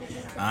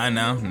I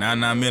know. Now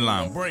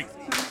midline. Break.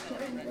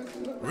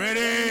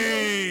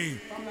 Ready.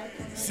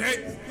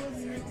 Set.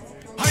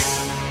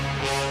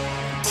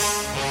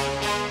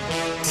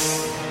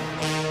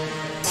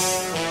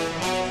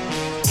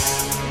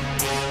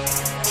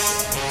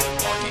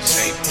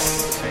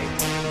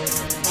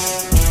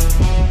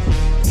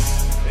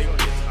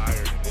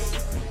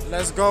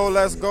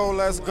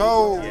 Let's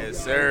go.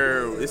 Yes,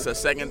 sir. It's a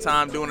second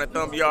time doing a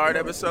Thump Yard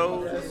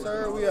episode. Yes,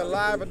 sir. We are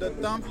live at the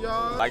Thump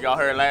Yard. Like y'all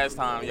heard last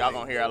time, y'all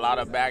gonna hear a lot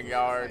of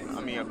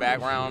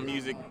background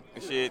music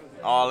and shit,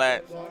 all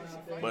that.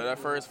 But that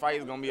first fight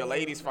is gonna be a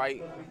ladies'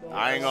 fight.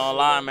 I ain't gonna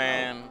lie,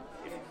 man.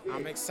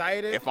 I'm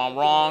excited. If I'm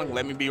wrong,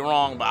 let me be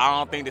wrong, but I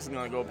don't think this is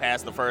gonna go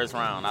past the first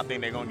round. I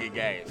think they're gonna get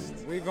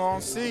gassed. We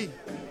gonna see.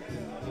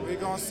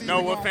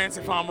 No offense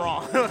if I'm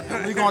wrong.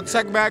 We gonna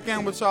check back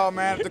in with y'all,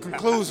 man, at the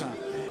conclusion.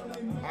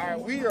 All right,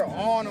 we are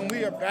on and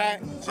we are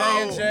back.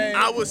 J&J.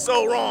 I was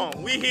so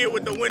wrong. We here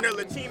with the winner,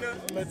 Latina.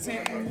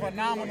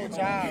 Phenomenal job.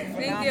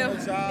 Thank you.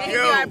 Thank you.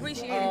 Yo, I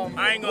appreciate it.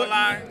 I ain't gonna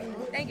lie.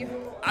 Thank you.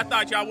 I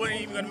thought y'all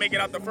wasn't even gonna make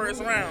it out the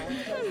first round.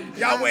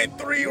 Y'all went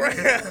 3 rounds.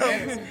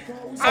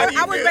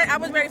 I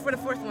was ready for the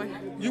fourth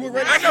one. You were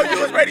ready? I know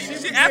you was ready.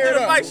 After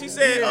the fight, she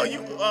said,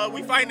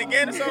 we fighting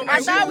again or something?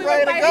 I thought we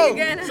were fighting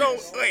again. So,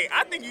 wait,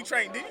 I think you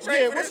trained. Did you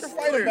train for what's this? your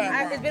fighting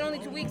background? It's been only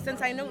 2 weeks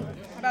since I knew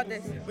about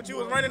this. But you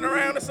was running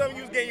around or something?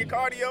 You was getting your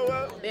cardio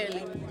up?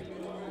 Barely.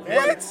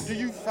 What? Do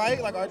you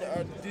fight? Like,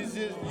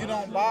 you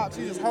don't box?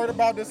 You just heard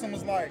about this and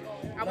was like,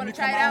 I want to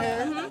try it out.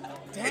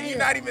 And you're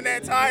not even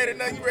that tired and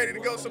now you ready to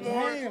go some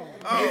more? Damn.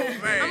 Oh,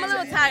 man. I'm a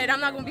little tired.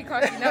 I'm not going to be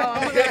cautious. No,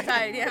 I'm a little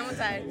tired. Yeah, I'm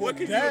tired. What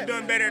could you have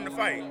done better in the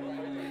fight?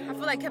 I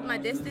feel like I kept my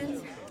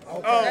distance.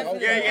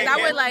 Yeah.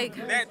 I would like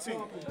that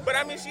too. But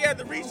I mean, she had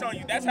the reach on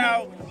you. That's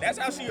how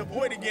she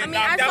avoided getting I mean,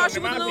 I knocked out. thought she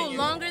was a little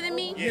longer than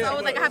me, so I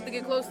was like, I have to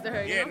get close to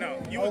her. Yeah, no,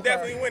 you was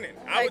definitely winning.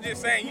 I was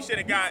just saying you should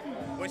have got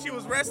when she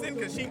was resting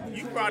because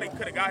you probably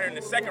could have got her in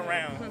the second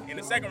round. In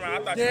the second round, I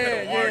thought she could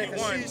have already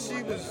won.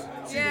 She was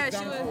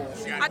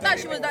I thought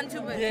she was done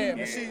too, but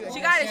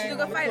she got it. She's a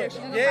good fighter. She's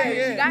a good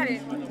fighter. She got it.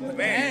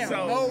 Man,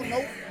 so no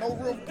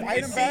real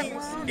fighting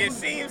background. It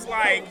seems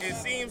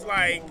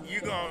like you're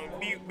gonna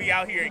be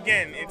out here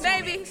again.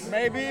 Maybe.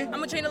 I'm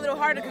gonna train a little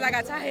harder because I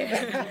got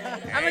tired.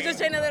 I'm gonna just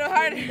train a little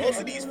harder.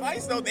 Most of these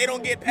fights though, they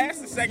don't get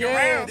past the second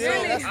round. So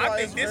I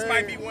think this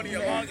might be one of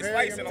your longest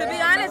fights in a To be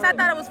honest, I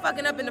thought I was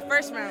fucking up in the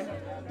first round.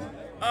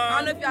 I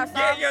don't know if y'all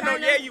saw.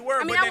 You were.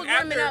 I mean, but I was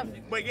warming up.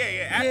 But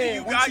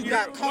after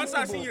once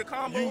I see your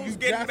combos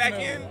getting back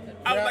in,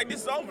 I was like,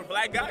 this is over.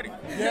 Black got it.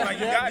 Like,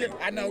 you got it.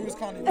 I know we was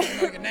calling you, we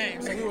didn't know your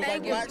name, so we was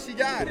like, Black, she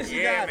got it.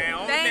 Yeah, man.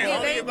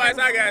 Only advice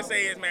I gotta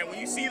say is, man, when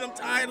you see them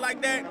tired like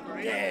that,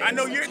 I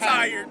know you're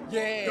tired.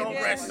 Don't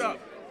rest up.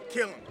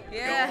 Kill them.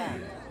 Yeah.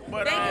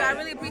 But, thank you. I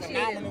really appreciate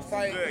it.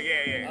 Fight. Good,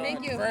 yeah.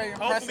 Thank you.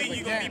 Hopefully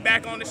you're going to be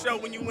back on the show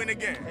when you win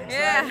again.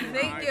 Yeah,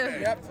 thank you.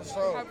 Yep, for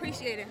sure. I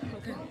appreciate it.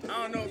 Okay.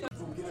 I don't know.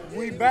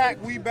 We are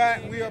back. We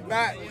back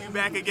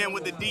again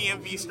with the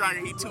DMV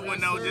striker. He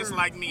 2-0 just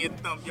like me at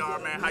Thump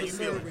Yard, man. How you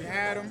feeling? We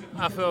had him.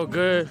 I feel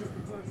good.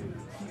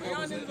 Y'all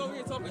niggas over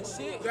here talking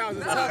shit.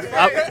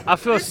 I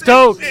feel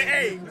stoked.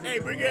 Hey,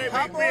 bring it in. We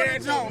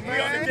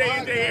on the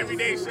J&J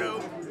Everyday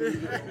Show.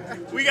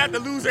 We got the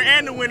loser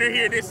and the winner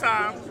here this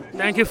time.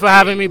 Thank you for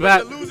having me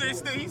back. The loser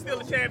is he's still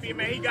a champion,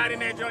 man. He got in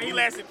that joint. He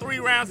lasted 3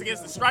 rounds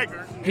against the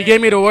striker. He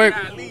gave me the work.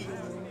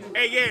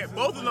 Hey, yeah,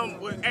 both of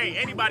them.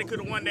 Anybody could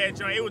have won that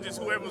joint. It was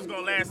just whoever was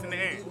gonna last in the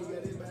end.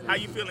 How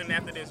you feeling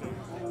after this one?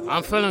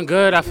 I'm feeling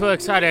good. I feel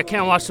excited. I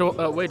can't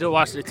wait to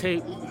watch the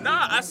tape.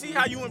 Nah, I see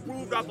how you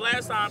improved off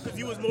last time because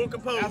you was more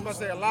composed. I was about to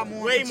say a lot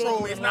more way control.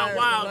 More. It's not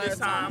wild this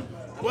time.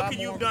 What could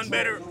you have done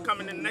better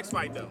coming in the next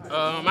fight, though?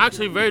 I'm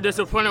actually very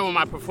disappointed with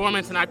my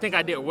performance, and I think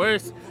I did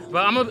worse.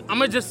 But I'm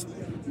gonna just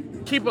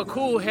keep a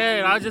cool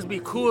head. I'll just be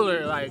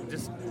cooler. Like,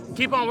 just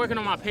keep on working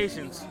on my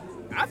patience.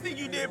 I think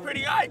you did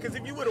pretty all right, because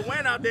if you would have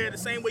went out there the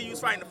same way you was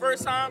fighting the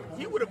first time,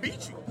 he would have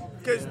beat you.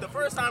 Because the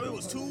first time it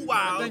was too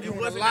wild. I think it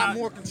wasn't a lot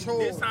more control.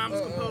 This time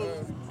it's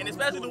composed. And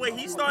especially the way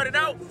he started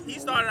out, he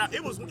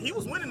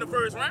was winning the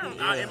first round,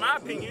 in my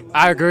opinion.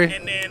 I agree.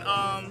 And then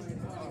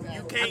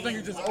you came, I think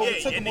you just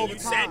overtook him over time.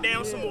 Sat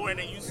down some more, and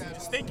then you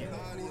just thinking.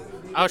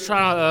 I was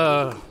trying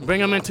to bring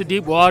him into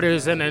deep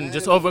waters and then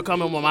just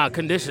overcome him with my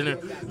conditioning,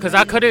 because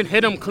I couldn't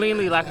hit him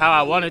cleanly like how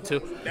I wanted to.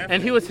 Definitely.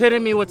 And he was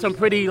hitting me with some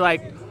pretty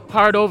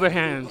hard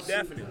overhands.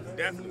 Definitely.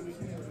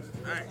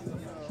 All right.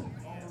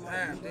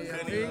 Damn,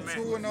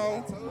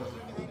 2-0.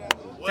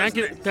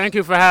 Thank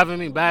you for having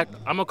me back.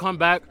 I'm gonna come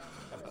back,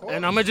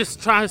 and I'm gonna just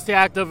try and stay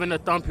active in the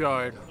Thump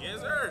Yard.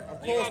 Yes, sir.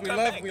 Of course,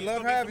 we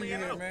love having you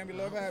here, man. We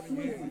love having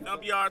you here.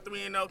 Thump Yard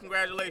 3-0.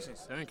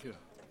 Congratulations. Thank you.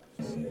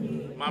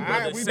 My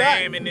brother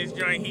Sam in this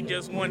joint, he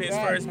just won his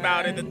first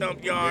bout at the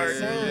Thump Yard.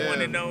 Yeah.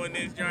 Want to know in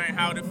this joint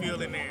how to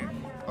feel in there.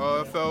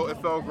 It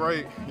felt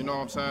great. You know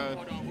what I'm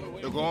saying?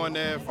 To go in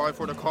there, fight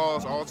for the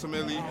cause.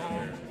 Ultimately,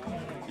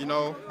 you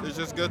know, it's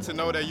just good to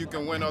know that you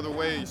can win other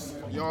ways.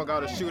 You don't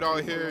gotta shoot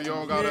out here. You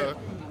don't gotta,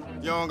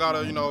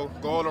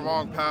 go the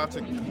wrong path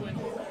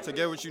to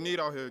get what you need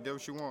out here, get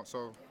what you want.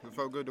 So it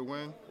felt good to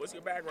win. What's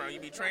your background? You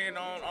be training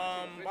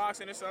on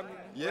boxing or something?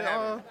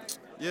 Yeah,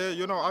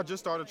 you know, I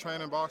just started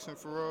training boxing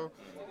for real.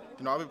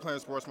 You know, I've been playing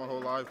sports my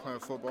whole life, playing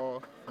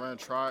football, ran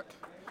track,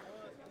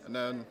 and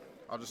then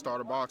I just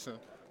started boxing.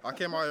 I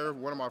came out here,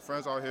 one of my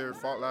friends out here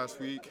fought last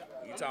week.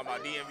 You talking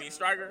about DMV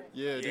Striker?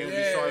 Yeah,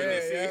 DMV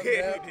Striker.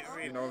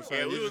 Yeah. You know what I'm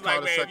saying? Yeah, we He was just like,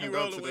 caught a man, if second you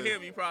belt rolling with today.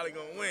 him, you probably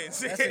gonna win.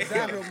 That's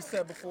exactly what we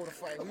said before the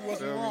fight. We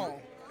wasn't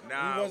wrong.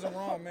 Nah. We wasn't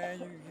wrong,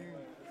 man.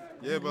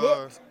 Yeah, you but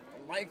looked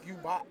like you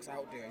box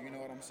out there. You know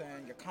what I'm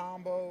saying? Your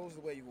combos,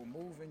 the way you were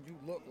moving, you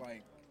look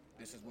like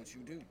this is what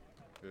you do.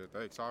 yeah,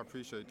 thanks. I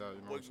appreciate that.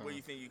 You know what I'm What saying? do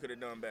you think you could have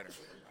done better?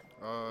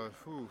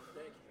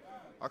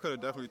 I could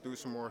have definitely threw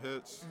some more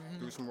hits,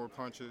 threw some more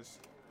punches.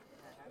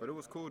 But it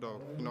was cool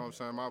though. You know what I'm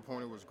saying? My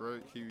opponent was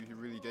great. He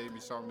really gave me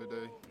something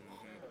today.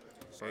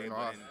 So, you know,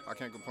 I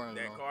can't complain.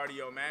 That You know?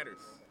 cardio matters.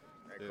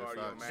 That Yeah,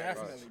 cardio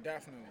facts. matters.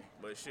 Definitely.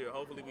 But shit,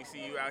 hopefully we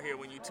see you out here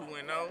when you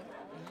 2-0.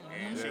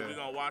 And shit, Yeah. we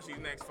gonna watch these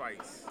next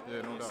fights.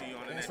 Yeah, no We'll doubt. see you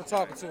on the Thanks for next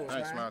talking to us,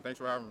 Thanks, man. man. Thanks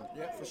for having me.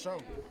 Yeah, for sure.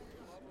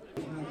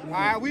 All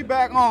right, we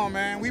back on,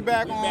 man. We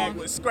back on. Back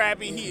with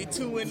Scrappy here,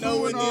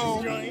 2-0 in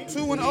this joint.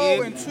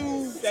 2-0 and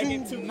two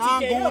Two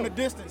non-going TKO. the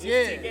distance.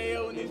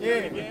 TKO in this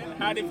joint again.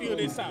 How'd it feel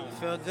this time?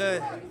 Feel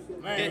good.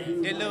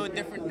 Man. Did little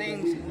different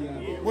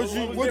things.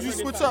 What'd you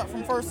switch up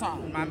from first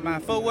time? My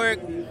footwork,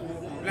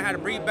 learn how to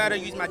breathe better,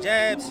 use my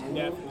jabs.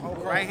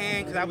 Right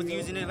hand, because I was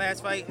using it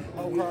last fight.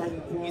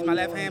 Okay. Use my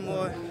left hand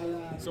more.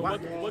 So what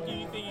do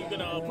you think you're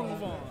gonna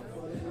improve on?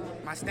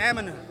 My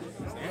stamina.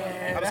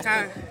 I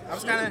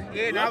was kind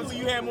of, Luckily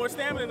you had more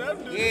stamina than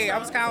others. I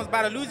was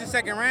about to lose the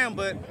second round,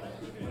 but you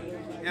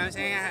know what I'm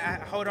saying? I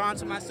hold on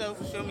to myself,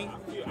 you feel me?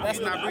 That's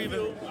not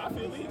breathing. I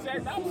feel the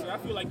exact opposite. I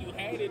feel like you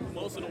had it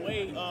most of the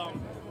way.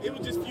 It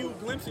was just few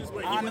glimpses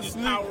where he would just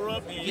power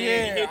up and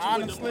hit you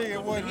honestly, with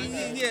it was.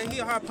 He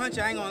a hard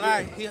puncher, I ain't gonna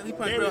lie. He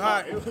punched real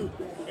hard.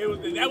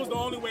 That was the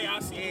only way I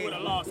see you would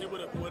have lost. It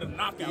would have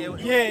knocked out.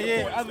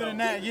 Other than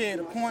that,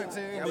 the points,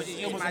 it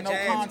was a no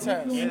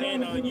contest. And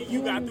then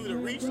you got through the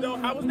reach, though.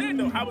 How was that,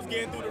 though? How was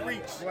getting through the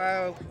reach?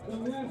 Well,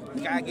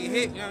 you gotta get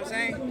hit, you know what I'm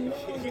saying?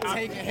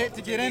 Take a hit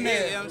to get in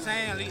there. You know what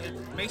I'm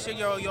saying? Make sure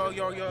your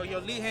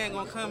lead hand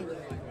gonna come.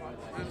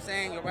 You know what I'm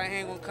saying? Your right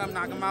hand gonna come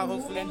knock him out,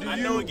 hopefully. I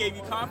know it gave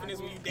you confidence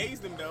when you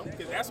dazed him, though,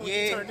 because that's when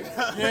you turned it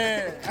up.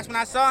 Yeah. That's when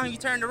I saw him, you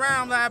turned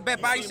around, like, I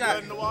bet body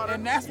shot.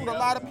 And that's what a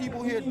lot of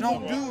people here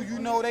don't do. You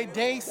know, they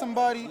daze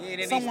somebody,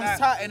 then someone's they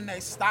stop. tight, and they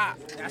stop.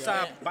 I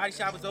saw body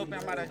shot was open,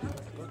 I'm about to go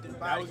through the body.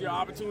 That was your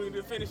opportunity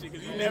to finish it,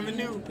 because you never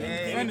knew. Yeah,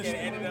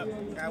 Ended up.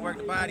 Gotta work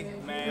the body.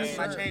 Man, That's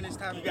my trainer's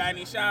top. You got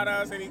any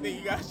shout-outs? Anything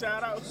you got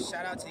shout-outs?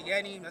 Shout out to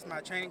Yeti, that's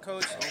my training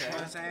coach. You know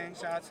what I'm saying?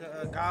 Shout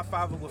out to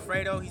Godfather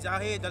Wilfredo, he's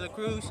out here, De La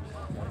Cruz.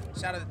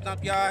 Shout out to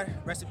Thump Yard,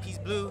 rest in peace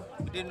Blue.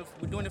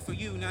 We're doing it for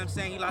you, you know what I'm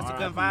saying? He lost to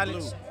gun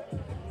violence. You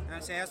know what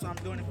I'm saying? That's why I'm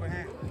doing it for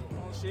him.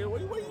 Shit, where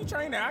you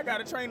train at? I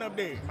got to train up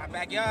there. My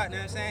backyard, you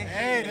know what I'm saying?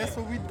 Hey, that's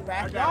what we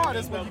backyard.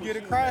 That's when you get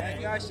it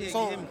cracking. Backyard shit,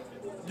 So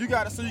you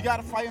got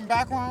a fighting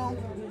background.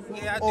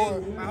 Yeah,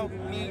 I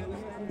do.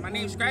 My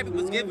name Scrappy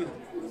was given.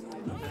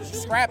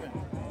 Scrapping.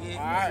 Yeah,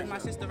 All right. my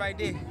sister right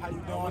there. How you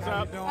doing?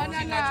 How you doing?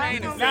 She's my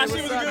trainer. Nah,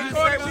 she was a good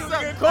corner. She was a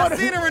good corner. I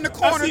seen her in the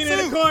corner I seen too. her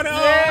in the corner.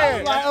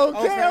 Yeah. I was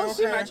like, okay.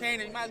 She's my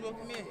trainer. You might as well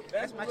come in.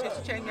 That's my trainer.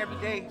 She trains me every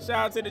day. Shout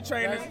out to the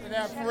trainer.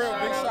 Yeah, for real.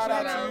 Big shout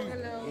out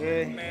to you.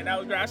 Yeah. Man, that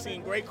was great. I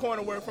seen great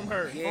corner work from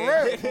her. For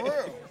real. For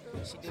real.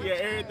 She had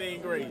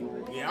everything great.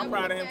 Yeah, I'm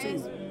proud of him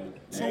too.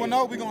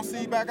 2-0. We gonna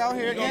see you back out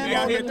here Gonna again. be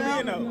out here Hold it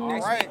 3-0. down. All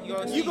right.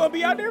 You gonna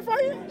be out there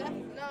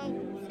fighting?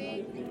 No,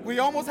 see? We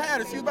almost had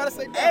it. She was about to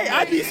say. Hey,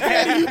 I'd be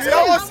scared of you We too.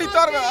 almost. She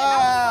thought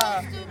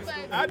about.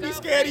 I'd be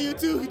scared of you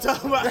too. You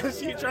talking about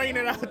she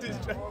training out this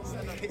place.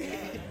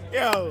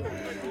 Yo,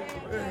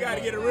 you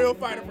gotta get a real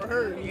fighter for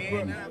her.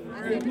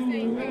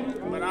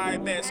 But I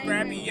bet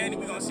Scrappy Yeti,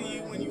 we gonna see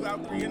you when you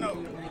out 3-0. You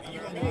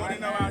gonna be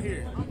 1-0 out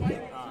here.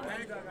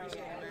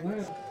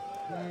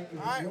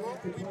 Alright, well,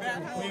 we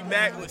back. We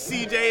back with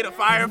CJ, the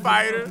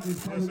firefighter.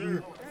 Yes,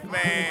 sir.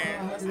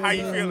 Man, how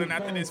you feeling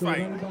after this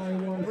fight?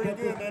 Pretty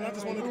good, man. I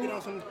just wanted to get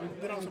on some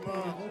built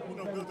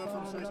up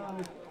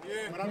frustration.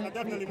 Yeah. But I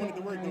definitely wanted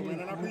to work though, man.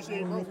 And I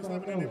appreciate bro for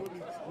stepping in there with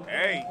me.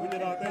 Hey. We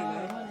did our thing,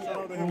 man. Shout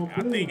out to him.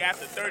 I think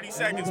after 30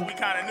 seconds, we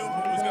kind of knew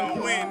who was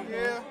gonna win.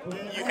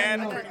 Yeah. You had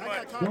him pretty much.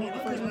 I got caught in the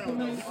first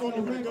round. You caught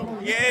me pretty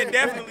good. Yeah,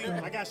 definitely.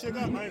 I got shook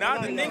up.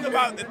 Now the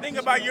thing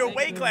about your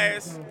weight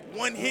class,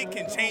 one hit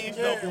can change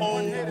the whole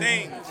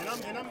thing.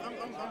 And I'm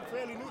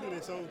fairly new to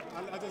this, so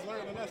I just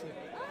learned a lesson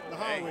the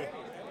hard way.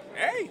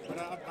 Hey. But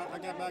I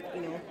got back,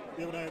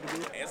 did what I had to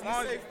do. As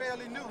long as Say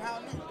fairly new. How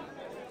new?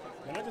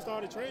 And I just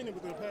started training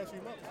within the past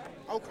few months.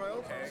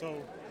 Okay.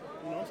 So,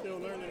 I'm still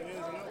learning the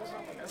ins and outs.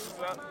 That's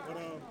what's up.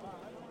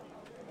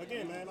 But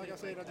again, man, like I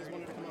said, I just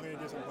wanted to come out here and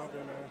get some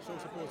bumping, man. Show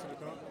support to the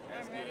comp.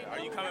 Are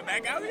you coming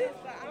back out here?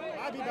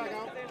 I'll be back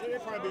out. It'll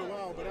probably be a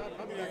while, but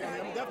I'll be back out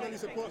here. I'm definitely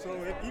support, so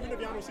even if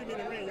y'all don't see me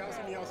in the ring, y'all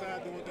see me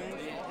outside doing things.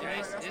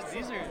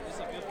 It's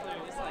a good play.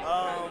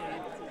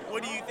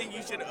 What do you think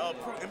you should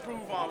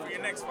improve on for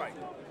your next fight?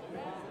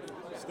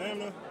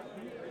 Stamina,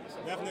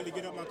 Definitely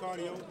get up my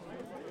cardio.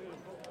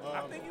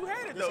 I think you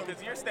had it though,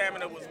 because your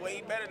stamina was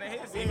way better than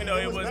his, even though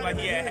it was like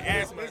he had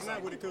asthma. It's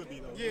not what it could be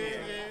though. Yeah.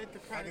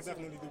 I can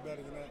definitely do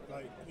better than that,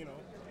 like, you know,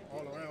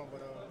 all around.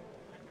 But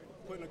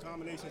putting the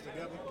combinations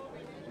together,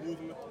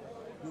 moving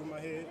my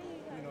head,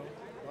 you know,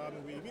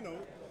 bobbing, weave, you know,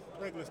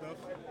 regular stuff.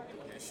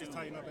 Just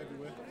tighten up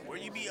everywhere. Where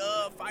you be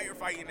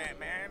firefighting at,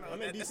 man?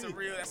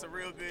 That's a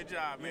real good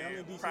job, man. I'm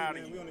in DC, Proud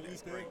man. of you. We on the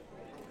east end,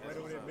 right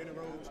over there, Benning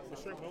Road, the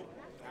shrimp boat.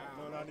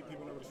 A lot of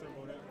people know the shrimp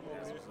boat at.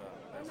 That's what's up.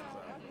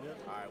 Yep.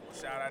 All right, well,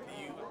 shout out to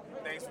you.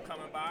 Thanks for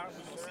coming by.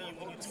 We're going to see you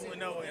when you're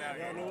 2-0 out here.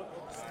 Y'all know it.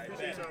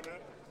 Appreciate y'all, man.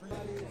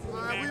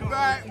 All right, we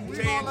back. We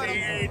gonna let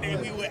him. Every day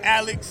we with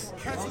Alex.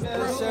 Yes,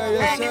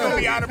 And he gonna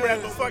be out of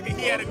breath, but fuck it,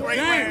 he had a great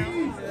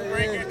round.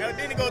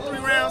 Didn't he go 3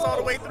 rounds all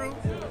the way through?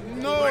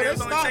 No, Boy, they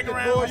was only stopped second it,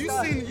 round. boy.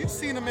 You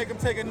seen him make him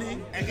take a knee.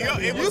 And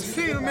You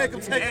seen him make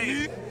him take a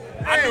knee.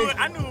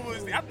 I knew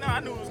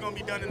it was gonna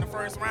be done in the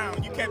first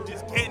round. You kept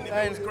just getting it.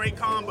 It was great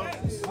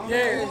combos.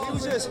 Yeah, he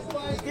was just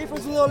his defense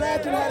was a little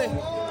lacking. Had to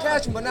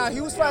catch him, but now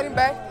he was fighting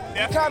back.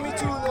 He caught me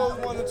too, a little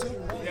 1 or 2.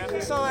 Yeah.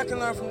 So I can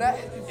learn from that.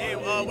 Hey,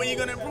 what are you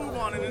gonna improve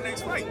on in the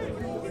next fight?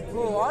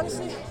 Bro,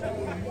 honestly,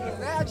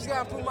 now I just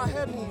gotta improve my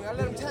head movement. I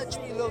let him touch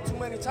me a little too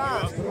many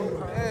times.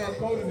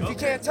 If he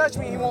can't touch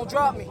me, he won't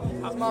drop me.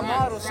 That's my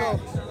motto. So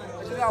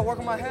I just gotta work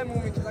on my head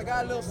movement because I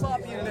got a little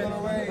sloppy in there.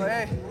 But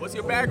hey, what's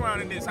your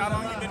background in this? How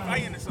long you been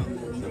fighting or something?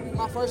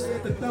 my first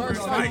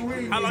fight.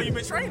 How long you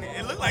been training?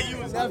 It looked like you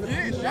was. Never.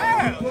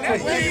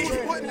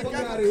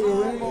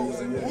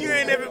 You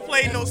ain't never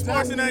played no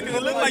sports or nothing.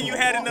 It looked like you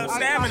had enough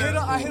stamina.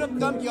 I hit up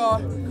Dump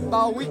Yard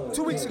about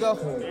 2 weeks ago.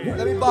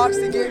 Let me box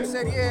the game.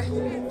 Said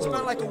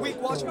spent like a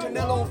week watching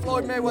Canelo and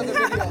Floyd Mayweather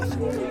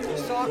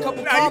videos. Saw a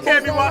couple. Nah, you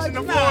can't be watching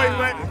the Floyd,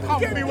 but you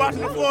can't be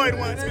watching the Floyd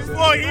ones. Because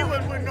Floyd, he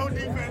was with no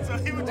defense, so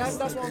he was just.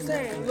 That's what I'm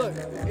saying. Look,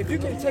 if you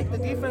can take the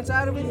defense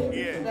out of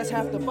it, that's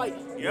half the fight.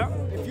 Yep.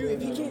 If you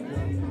can't,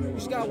 you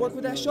just gotta work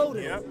with that shoulder.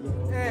 Yep.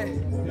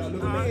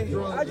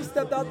 I just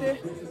stepped out there,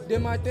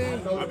 did my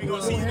thing. Are we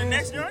gonna see you in the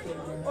next joint?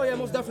 Oh yeah,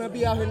 most definitely I'll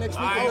be out here next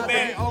week. I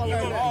bet. You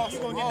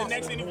gonna get the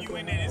next interview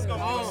in there. It's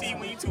gonna be see you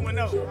when you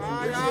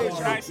 2-0.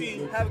 Try to see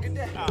you. Have a good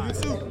day. You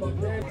too. All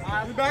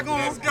right, we back on.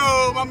 Let's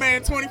go, my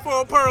man.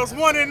 24 Pearls, 1-0.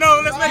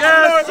 Let's make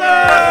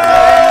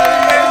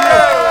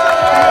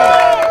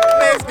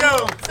Let's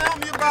go. Tell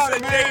me about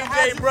it, man.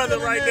 JJ brother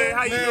right there.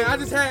 How you doing? I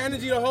just had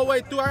energy the whole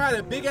way through. I had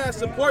a big ass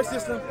support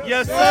system.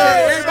 Yes, sir.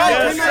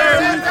 Everybody came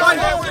out and fight.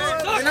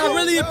 And I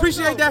really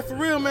appreciate that for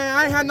real, man.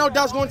 I ain't had no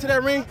doubts going to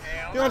that ring.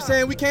 You know what I'm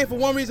saying? We came for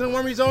one reason and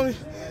one reason only.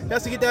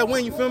 That's to get that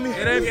win, you feel me?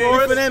 It ain't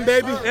for us. for them,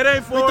 baby. It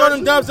ain't for We throw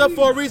them dubs up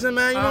for a reason,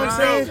 man. You know what I'm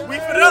saying? We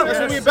for them. That's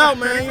what we about,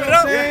 man. You know what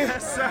I'm saying?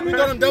 We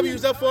throw them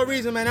W's up for a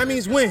reason, man. That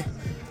means win.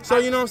 So,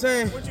 you know what I'm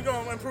saying? What you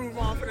gonna improve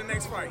on for the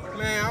next fight?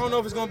 Man, I don't know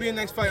if it's gonna be the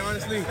next fight,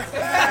 honestly.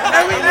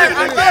 I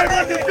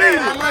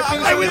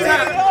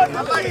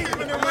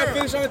might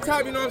finish on the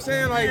top, you know what I'm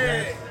saying? Like,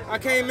 I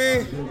came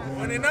in,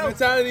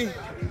 mentality,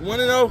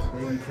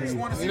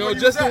 1-0. You know,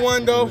 just the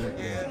one though.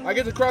 I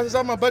get to cross this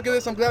off my bucket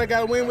list. I'm glad I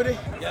got a win with it.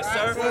 Yes,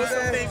 sir. What were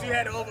some things you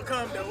had to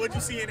overcome though? What'd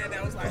you see in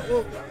that was like,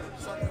 whoa?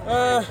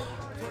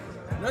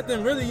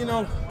 Nothing really, you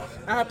know.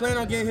 I had planned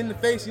on getting hit in the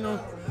face, you know.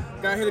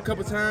 Got hit a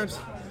couple times.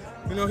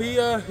 You know, he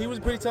was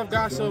a pretty tough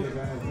guy, so,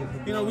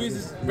 you know, we was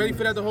just ready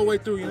for that the whole way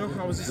through, you know.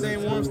 I was just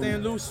staying warm,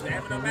 staying loose.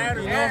 Stamina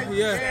matters.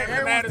 You know,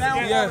 Everyone's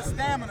down for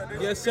stamina.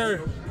 Yes,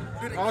 sir.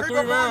 Did it All creep 3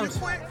 up on you rounds.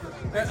 quick?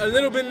 A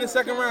little bit in the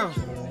second round.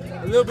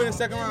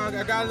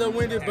 I got a little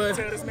winded, but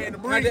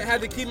had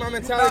to keep my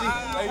mentality.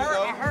 I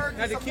heard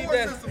Had to the keep support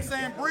that. system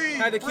saying breathe.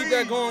 Had to keep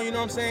that going, you know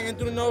what I'm saying? In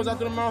through the nose, out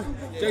through the mouth.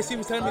 JC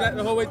was telling me that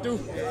the whole way through.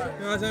 You know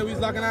what I'm saying? We was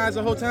locking eyes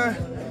the whole time.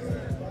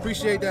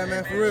 Appreciate that,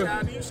 man, for real.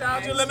 Shout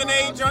out to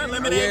Lemonade joint.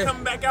 Lemonade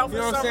coming back out for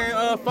You know what summer. I'm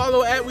saying?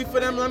 Follow at We For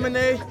Them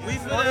Lemonade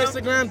on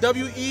Instagram,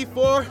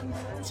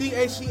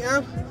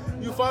 WE4THEM.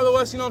 You follow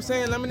us, you know what I'm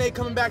saying? Lemonade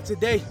coming back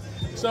today.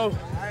 So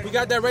we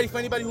got that ready for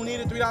anybody who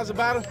needed. $3 a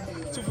bottle,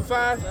 2 for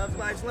 $5. Love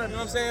Life's Lemon. You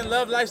know what I'm saying?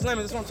 Love Life's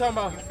Lemon. That's what I'm talking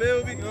about. You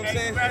feel me? You know what I'm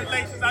saying?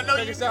 Congratulations.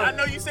 I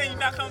know you say you're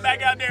not coming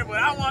back out there, but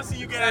I want to see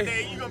you get out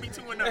there. You're going to be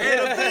 2-0. And the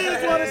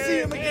fans want to see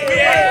him again.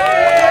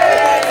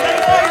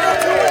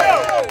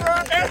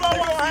 Everyone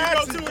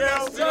wants to see you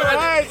go 2-0. We're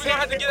going to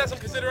have to give that some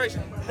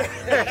consideration. All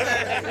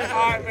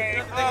right,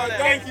 man.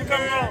 Thank you for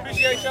coming on.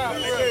 Appreciate y'all.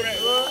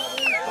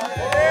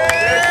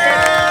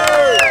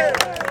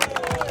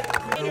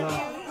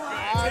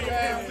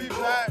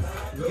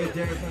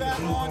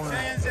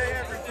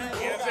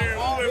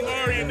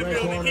 In the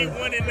building, he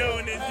 1-0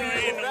 in this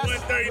joint in the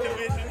 130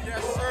 division.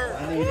 Yes, sir.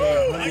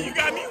 You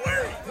got me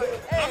worried.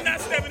 I'm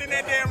not stepping in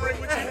that damn ring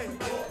with you. I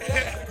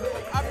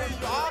mean,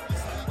 you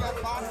obviously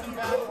got boxing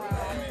background. I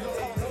mean,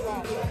 tell us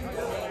about it.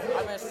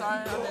 I've been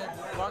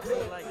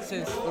boxing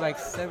since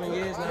 7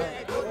 years now. You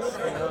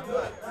know,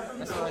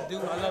 that's what I do.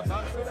 I love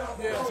boxing.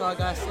 That's all I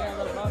gotta say. I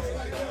love boxing.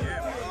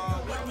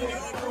 What did you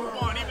improve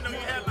on, even though you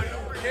had like no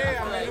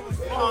Yeah, I mean, it was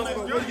flawless.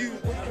 But what do you? I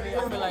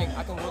feel like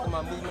I can work on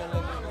my movement a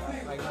little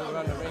bit, move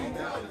around the ring. I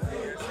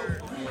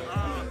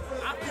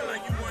feel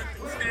like you went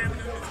through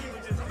stamina because you were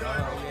just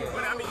done.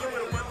 But I mean, you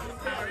would have went through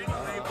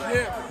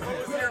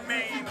What was your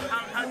main?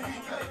 How did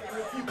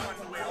you want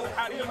to win?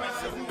 How did you miss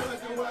him?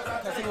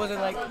 Because he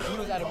wasn't like, he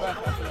was out of breath. I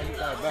feel like he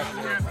was out of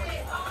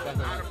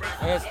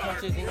breath. And his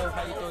punches, you know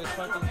how you throw his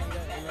punches and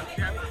that,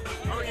 you know?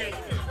 Oh, yeah.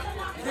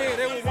 Yeah,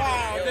 they were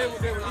wild. They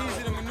were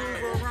easy to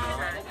maneuver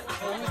around.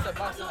 Well, we used to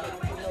box like, you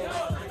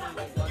know.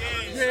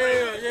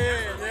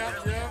 Yeah.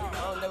 I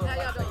don't never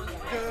box like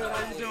Good,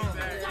 how you doing?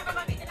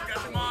 Got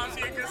your mom's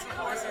here, good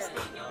support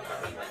system.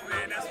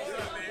 Man, that's what's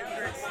up, man.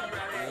 Great to see you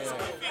out here. So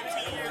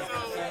 15 years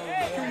old.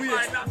 You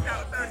might knock out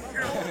a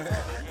 30-year-old.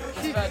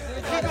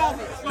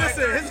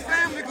 Listen, his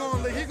family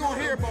he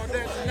gonna hear about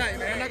that tonight,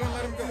 man. I'm not gonna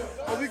let him go.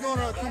 Are we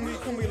gonna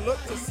can we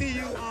look to see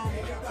you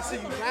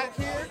back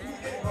here?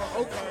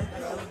 Okay.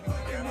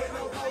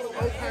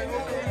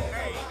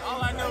 Hey,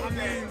 all I know is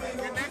that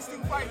your next two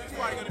fights is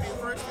probably gonna be the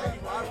first two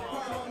people I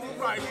fought. You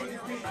probably gonna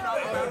knock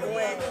him out of the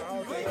way.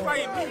 You ain't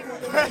fighting me.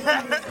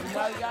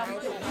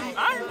 I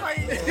ain't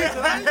fighting you.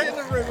 I ain't getting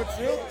the ring with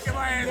you. Get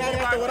my ass Not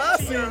beat after by what I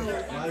seen Cuchillo.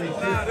 you.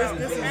 Nah, this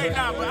is. Hey,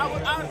 nah, but I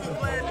would be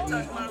glad to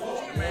touch my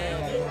Gucci, man.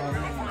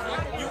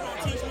 You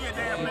gonna teach me a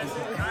damn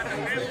lesson. I know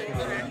everything,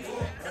 man. You know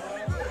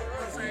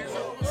what I'm saying? So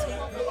we'll see.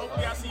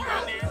 Hopefully I see you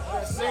out there.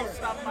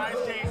 Stop by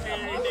JJ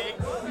every day.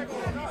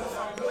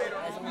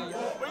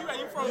 Where you at?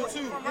 You from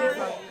Murray?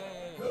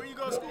 Where you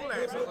go to school at?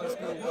 I go to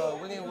school,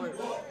 William Worth.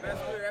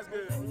 That's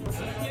good.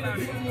 Get out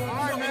here. All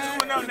right, man.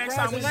 We'll know next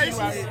time we see you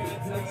out here.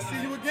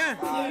 See you again.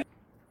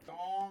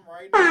 Storm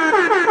right now.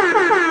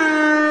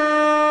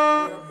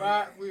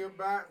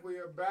 We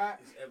are back.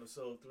 It's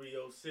episode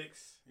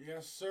 306.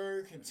 Yes,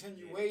 sir.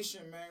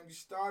 Continuation, man. We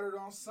started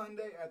on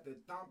Sunday at the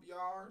Dump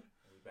Yard.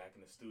 We back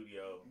in the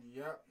studio.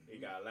 Yep.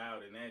 It got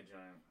loud in that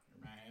joint.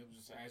 Man, it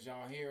was, as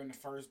y'all hear in the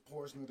first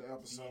portion of the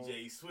episode.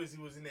 DJ Swizzy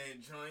was in that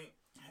joint.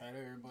 Had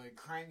everybody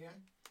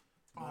cranking.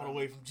 All the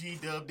way from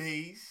G-Dub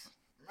days.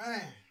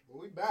 Man,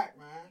 but we back,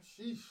 man.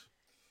 Sheesh.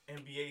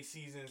 NBA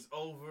season's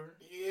over.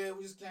 Yeah,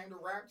 we just came to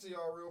rap to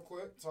y'all real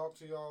quick. Talk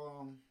to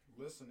y'all.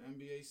 Listen,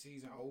 NBA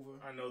season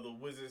over. I know the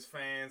Wizards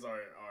fans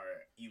are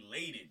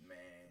elated,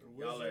 man.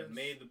 Y'all have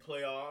made the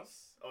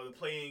playoffs, or the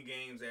play-in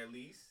games at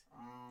least.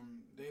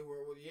 They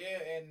were,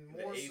 and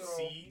more the 8th so.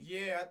 seed.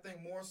 Yeah, I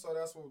think more so.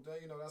 That's what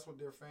that's what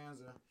their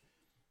fans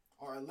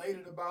are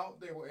elated about.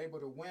 They were able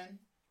to win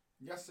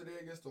yesterday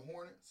against the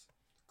Hornets,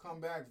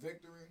 comeback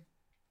victory,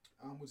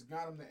 which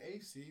got them the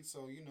 8th seed.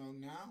 So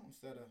now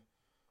instead of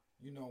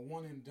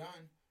 1 and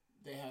done,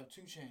 they have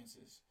 2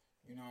 chances.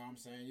 You know what I'm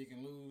saying? You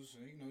can lose.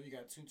 You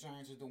got 2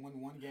 chances to win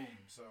 1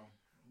 game. So,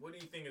 what do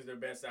you think is their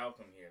best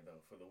outcome here,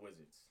 though, for the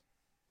Wizards?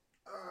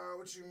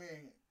 What you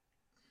mean?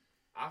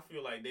 I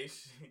feel like they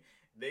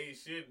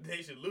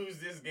should lose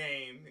this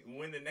game,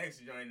 win the next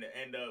joint, to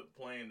end up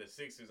playing the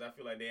Sixers. I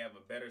feel like they have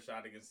a better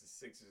shot against the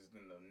Sixers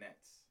than the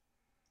Nets,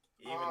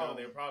 even though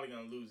they're probably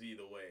gonna lose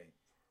either way.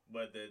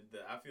 But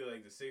I feel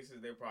like the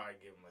Sixers, they'll probably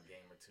give them a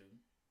game or 2.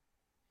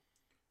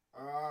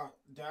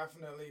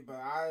 Definitely, but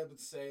I would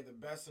say the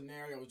best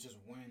scenario is just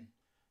win,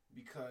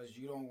 because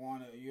you don't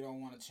want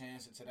to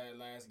chance it to that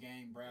last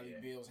game. Bradley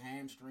Beal's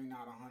hamstring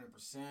not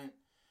 100%.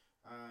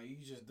 You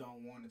just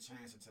don't want to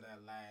chance it to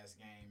that last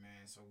game,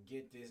 man. So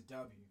get this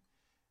W.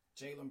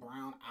 Jaylen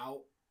Brown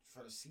out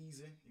for the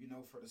season,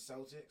 for the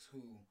Celtics,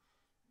 who,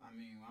 I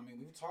mean,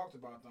 we've talked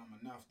about them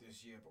enough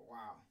this year, but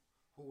wow,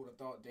 who would have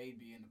thought they'd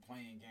be in the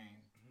playing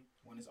game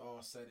when it's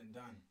all said and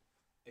done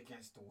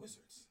against the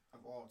Wizards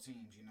of all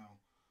teams,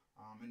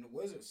 And the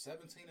Wizards,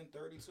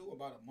 17-32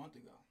 about a month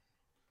ago.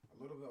 A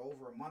little bit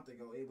over a month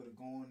ago, able to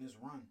go on this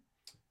run.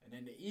 And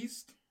in the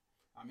East,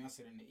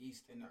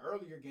 in the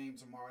earlier game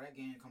tomorrow, that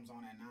game comes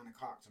on at 9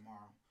 o'clock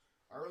tomorrow.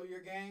 Earlier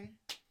game,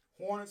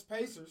 Hornets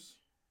Pacers,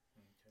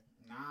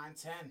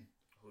 9-10.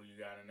 Who you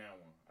got in that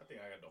one? I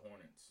think I got the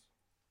Hornets.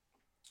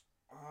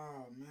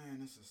 Oh, man,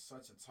 this is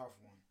such a tough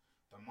one.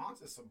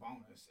 Domantas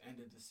Sabonis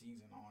ended the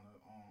season on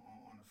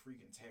a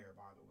freaking tear,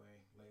 by the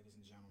way, ladies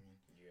and gentlemen.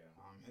 Yeah.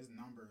 His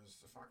numbers,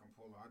 if I can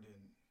pull it, I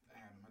didn't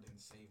add them. I didn't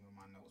save them in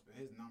my notes, but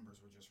his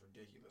numbers were just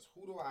ridiculous.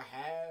 Who do I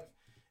have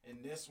in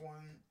this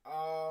one?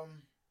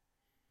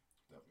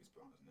 Definitely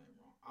spelling his name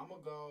wrong. I'm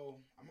gonna go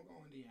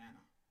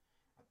Indiana.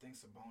 I think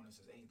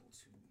Sabonis is able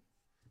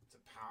to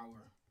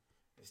power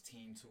his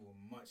team to a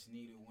much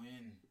needed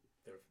win.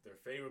 They're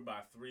favored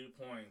by 3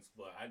 points,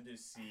 but I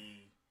just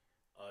see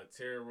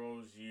Terry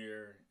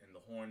Rozier and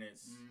the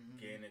Hornets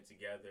getting it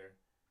together.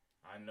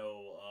 I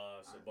know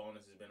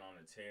Sabonis has been on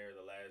a tear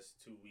the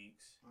last 2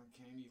 weeks. I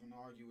can't even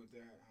argue with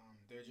that.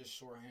 They're just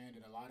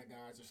shorthanded. A lot of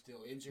guys are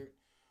still injured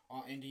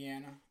on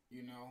Indiana.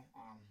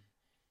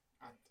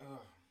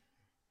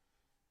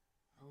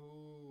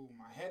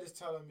 My head is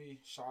telling me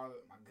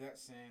Charlotte. My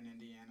gut's saying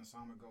Indiana, so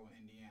I'm going to go with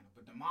Indiana.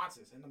 But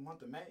Domantas, in the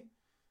month of May,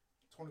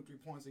 23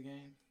 points a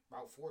game,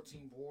 about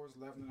 14 boards,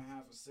 11.5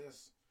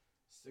 assists,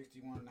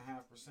 61.5%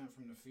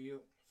 from the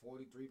field,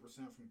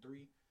 43% from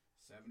 3,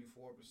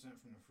 74%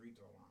 from the free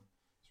throw line.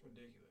 It's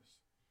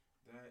ridiculous.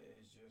 That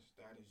is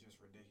just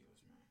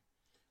ridiculous, man.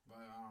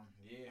 But, on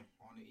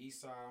the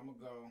east side, I'm going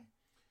to go,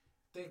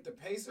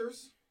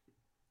 Pacers.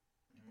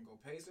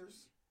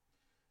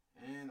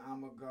 And I'm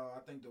going to go, I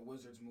think the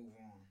Wizards move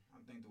on.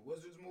 I think the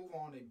Wizards move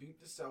on. They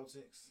beat the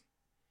Celtics.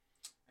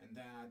 And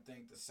then I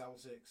think the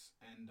Celtics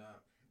end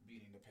up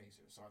beating the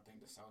Pacers. So I think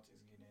the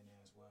Celtics get in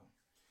there as well.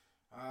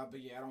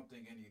 But yeah, I don't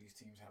think any of these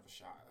teams have a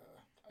shot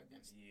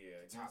against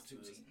the top two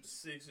teams. The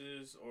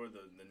Sixers or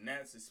the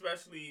Nets,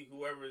 especially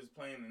whoever is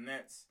playing the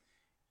Nets,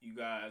 you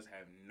guys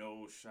have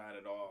no shot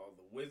at all.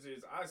 The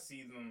Wizards, I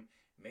see them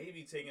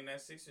maybe taking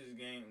that Sixers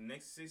game,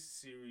 next 6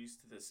 series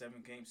to the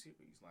 7-game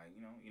series. Like,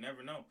 you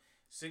never know.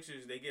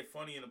 Sixers, they get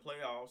funny in the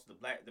playoffs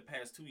the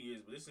past 2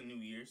 years, but it's a new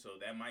year, so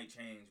that might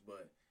change,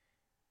 but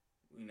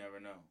we never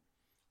know.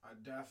 I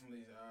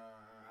definitely,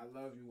 I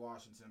love you,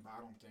 Washington, but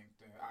I don't think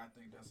that.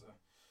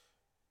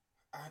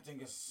 I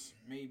think it's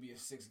maybe a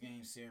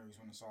 6-game series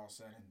when it's all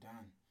said and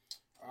done.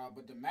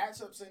 But the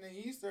matchups in the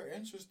East are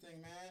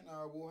interesting, man.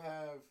 We'll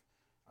have,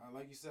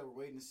 like you said,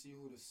 we're waiting to see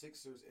who the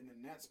Sixers and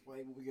the Nets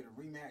play. But we get a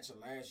rematch of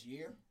last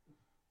year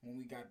when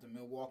we got the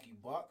Milwaukee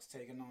Bucks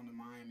taking on the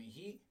Miami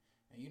Heat.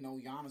 And,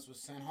 Giannis was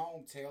sent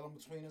home, tail in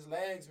between his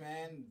legs,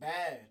 man,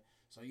 bad.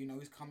 So,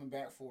 he's coming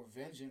back for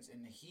vengeance.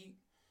 And the Heat,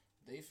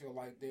 they feel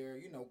like they're,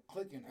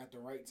 clicking at the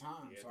right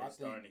time. Yeah, so they're I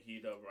think, starting to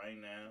heat up right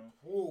now.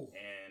 Ooh,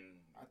 and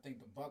I think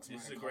the Bucks.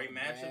 This is a great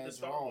matchup to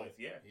start with.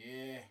 Yeah.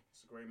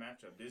 It's a great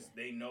matchup.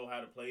 They know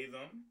how to play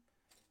them,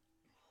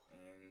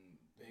 and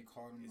they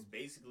call them. It's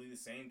basically the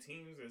same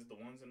teams as the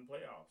ones in the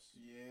playoffs.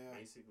 Yeah.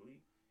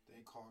 Basically.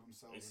 They call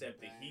themselves.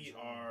 Except the Heat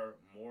are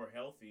more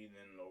healthy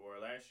than they were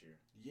last year.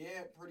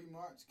 Yeah, pretty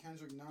much.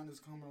 Kendrick Nunn is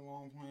coming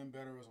along playing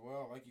better as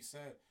well. Like you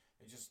said,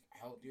 they're just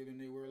healthier than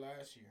they were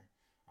last year.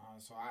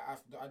 So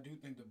I do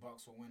think the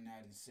Bucks will win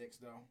that in 6,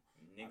 though.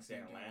 Knicks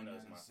Atlanta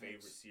is my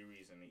favorite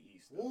series in the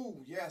East.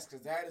 Ooh, yes,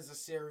 because that is a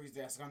series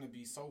that's going to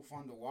be so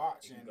fun to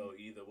watch. It can go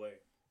either way.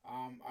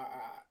 I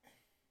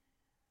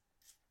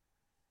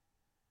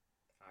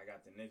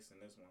got the Knicks in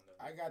this one, though.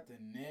 I got the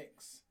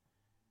Knicks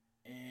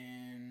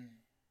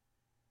in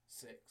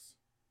 6.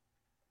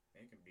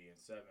 They can be in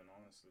 7,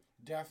 honestly.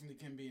 Definitely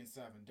can be in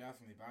 7,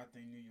 definitely. But I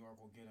think New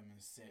York will get them in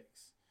 6.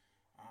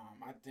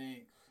 I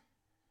think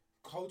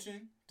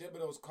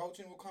Thibodeau's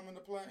coaching will come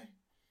into play.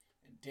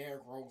 And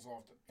Derrick Rose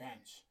off the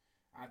bench.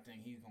 I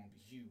think he's going to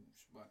be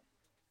huge. But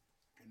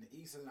in the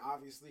East, and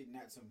obviously,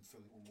 Nets and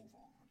Philly will move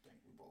on. I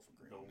think we both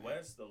agree on that. The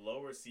West, the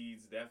lower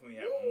seeds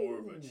definitely have more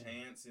of a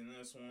chance in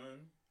this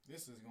one.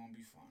 This is going to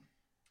be fun.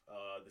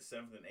 The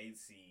 7th and 8th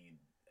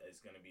seed is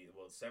going to be,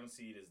 the 7th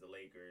seed is the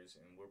Lakers,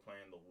 and we're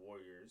playing the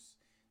Warriors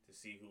to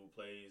see who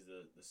plays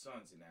the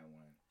Suns in that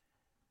one.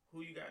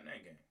 Who you got in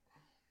that game?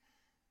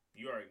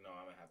 You already know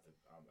I'm going to have to,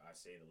 I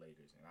say the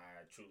Lakers, and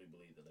I truly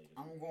believe the Lakers.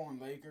 I'm going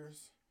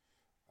Lakers.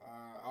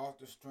 Off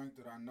the strength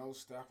that I know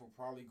Steph will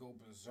probably go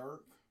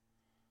berserk.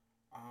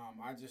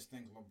 I just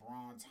think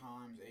LeBron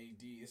times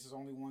AD. This is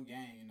only one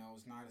game,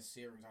 it's not a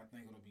series. I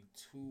think it'll be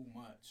too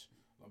much.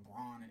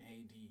 LeBron and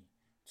AD,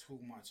 too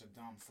much of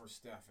them for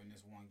Steph in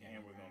this one game.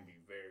 And we're going to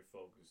be very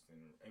focused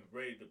and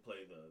ready to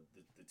play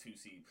the 2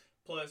 seed.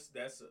 Plus,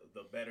 that's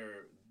the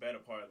better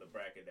part of the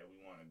bracket that we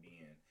want to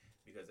be in.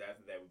 Because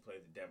after that, we play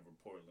the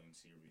Denver-Portland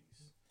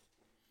series.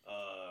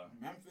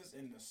 Memphis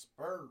and the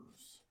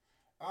Spurs.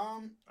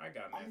 I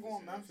got Memphis. I'm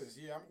going Memphis.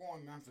 Yeah, I'm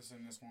going Memphis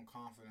in this one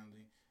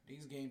confidently.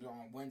 These games are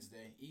on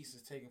Wednesday. East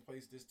is taking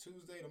place this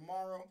Tuesday,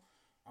 tomorrow.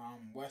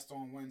 West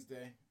on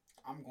Wednesday.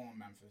 I'm going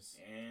Memphis.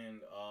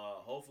 And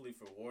hopefully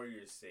for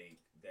Warriors' sake,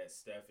 that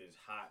Steph is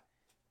hot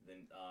the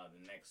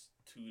next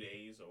 2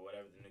 days or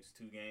whatever, the next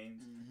 2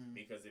 games. Mm-hmm.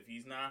 Because if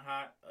he's not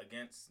hot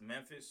against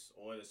Memphis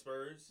or the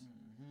Spurs,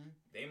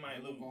 they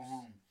might lose. Go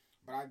home.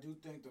 But I do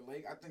think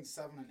I think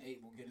 7 and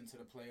 8 will get into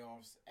the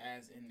playoffs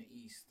as in the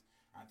East.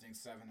 I think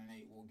 7 and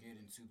 8 will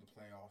get into the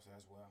playoffs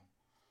as well.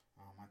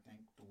 I think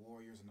the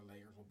Warriors and the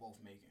Lakers will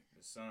both make it.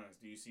 The Suns,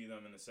 do you see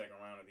them in the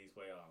second round of these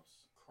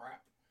playoffs?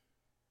 Crap.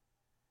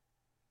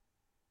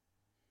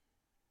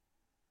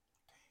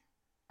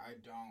 I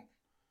don't.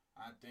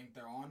 I think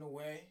they're on the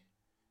way.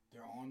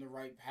 They're on the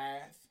right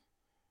path.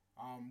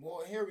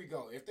 Well, here we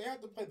go. If they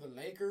have to play the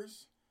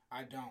Lakers,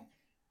 I don't.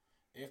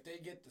 If they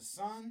get the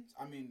Suns,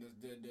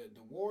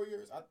 the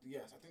Warriors, I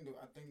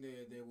think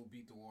they will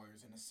beat the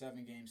Warriors in a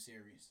 7-game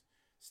series.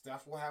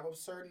 Steph will have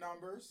absurd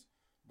numbers,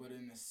 but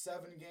in the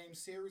 7-game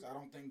series, I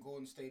don't think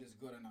Golden State is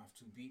good enough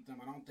to beat them.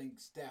 I don't think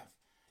Steph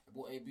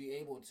will be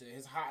able to.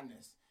 His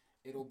hotness,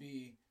 it'll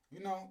be,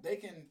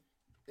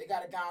 they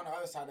got a guy on the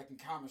other side that can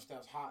counter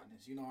Steph's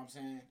hotness. You know what I'm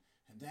saying?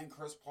 And then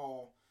Chris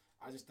Paul,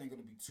 I just think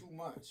it'll be too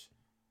much.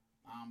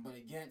 But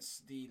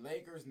against the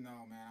Lakers,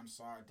 no, man. I'm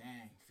sorry.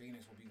 Dang.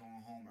 Phoenix will be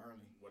going home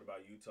early. What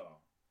about Utah?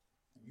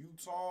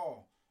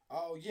 Utah.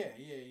 Oh, yeah.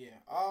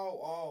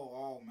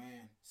 Oh,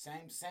 man.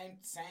 Same.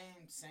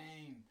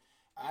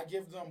 I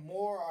give them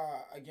more.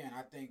 Again,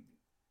 I think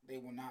they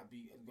will not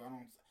be.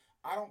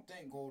 I don't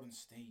think Golden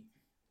State.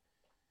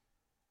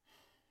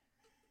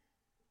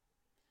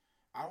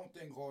 I don't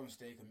think Golden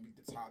State can beat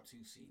the top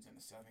 2 seeds in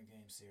a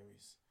 7-game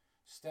series.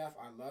 Steph,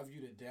 I love you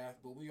to death,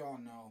 but we all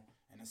know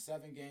in a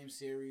 7-game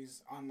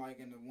series, unlike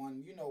in the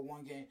one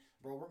game,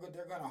 bro,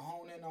 they're gonna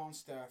hone in on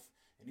Steph,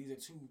 and these are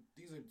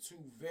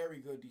two very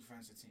good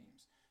defensive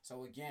teams.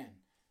 So again,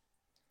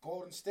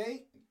 Golden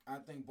State, I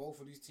think both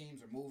of these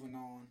teams are moving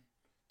on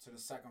to the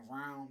second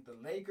round. The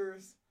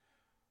Lakers,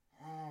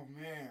 oh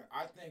man,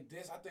 I think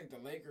the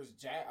Lakers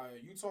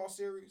Utah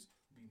series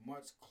will be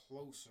much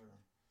closer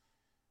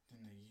than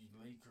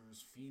the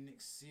Lakers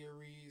Phoenix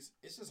series.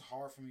 It's just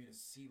hard for me to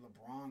see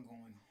LeBron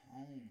going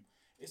home.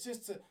 It's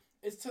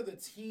to the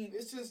team.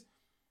 It's just,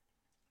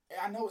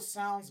 I know it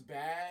sounds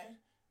bad,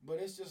 but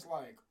it's just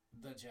like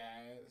the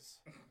Jazz,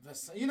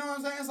 you know what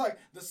I'm saying? It's like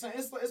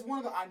it's one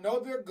of the, I know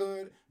they're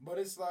good, but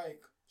it's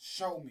like,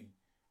 show me.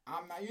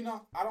 I'm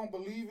not, I don't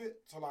believe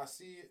it till I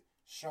see it.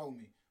 Show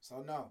me.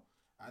 So no,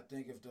 I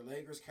think if the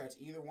Lakers catch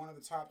either one of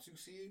the top 2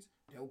 seeds,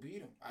 they'll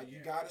beat them. You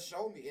gotta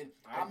show me, and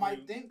I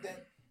might think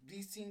that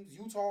these teams,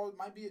 Utah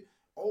might be an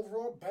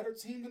overall better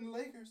team than the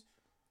Lakers,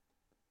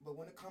 but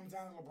when it comes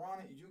down to LeBron,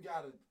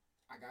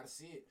 I gotta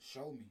see it.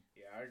 Show me.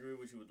 Yeah, I agree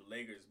with you with the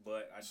Lakers,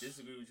 but I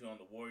disagree with you on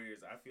the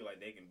Warriors. I feel like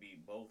they can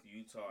beat both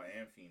Utah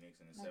and Phoenix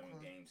in a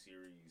 7-game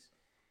series.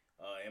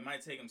 It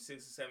might take them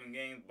 6 or 7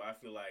 games, but I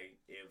feel like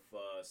if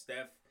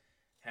Steph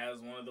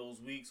has one of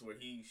those weeks where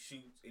he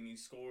shoots and he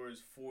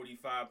scores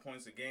 45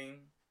 points a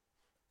game,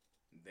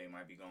 they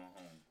might be going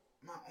home.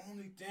 My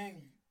only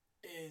thing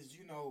is,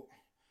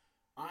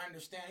 I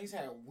understand he's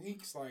had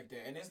weeks like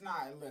that, and it's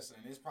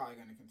probably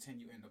going to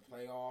continue in the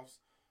playoffs,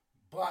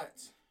 but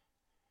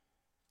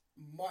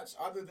much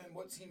other than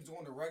what teams do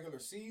in the regular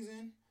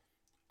season,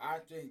 I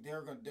think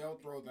they'll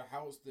throw the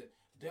house,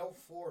 they'll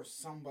force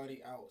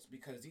somebody else,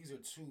 because these are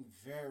 2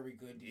 very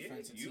good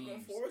defensive teams. You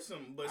can force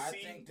them, but I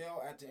think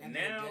they'll, at the end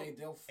of the day,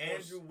 they'll force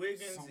Andrew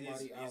Wiggins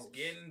somebody else is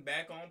getting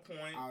back on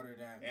point out of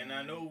that. And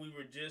I know we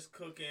were just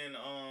cooking.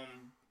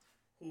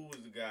 Who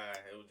was the guy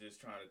that was just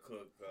trying to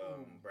cook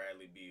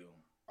Bradley Beal?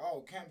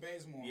 Oh, Kent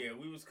Bazemore. Yeah,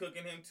 we was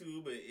cooking him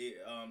too. But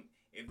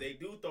if they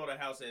do throw the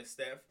house at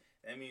Steph,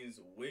 that means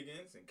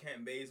Wiggins and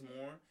Kent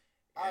Bazemore.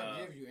 I'll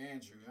give you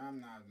Andrew.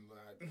 I'm not.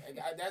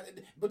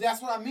 But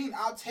that's what I mean.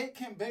 I'll take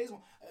Kent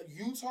Bazemore.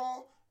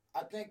 Utah,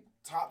 I think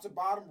top to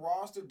bottom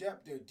roster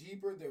depth, they're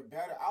deeper, they're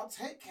better. I'll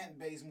take Kent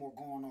Bazemore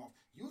going off.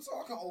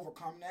 Utah can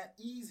overcome that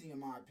easy, in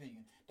my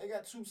opinion. They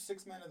got 2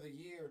 6-man of the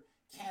year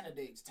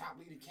candidates, top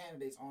leading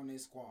candidates on their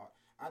squad.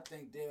 I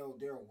think they're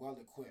well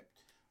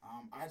equipped.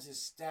 I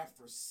just Steph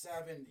for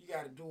 7. You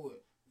got to do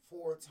it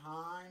 4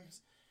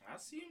 times. I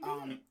see him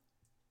doing it.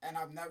 And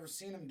I've never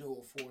seen him do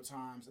it 4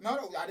 times.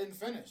 No, I didn't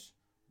finish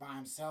by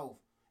himself.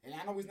 And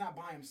I know he's not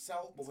by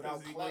himself, but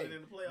without Clay.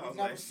 We've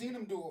never seen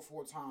him do it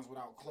 4 times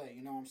without Clay.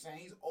 You know what I'm saying?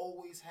 He's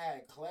always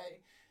had Clay.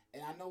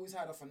 And I know he's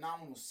had a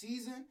phenomenal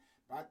season,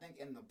 but I think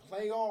in the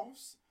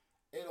playoffs,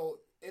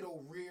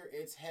 it'll rear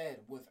its head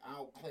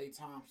without Klay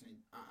Thompson.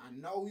 I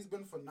know he's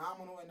been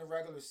phenomenal in the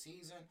regular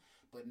season,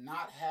 but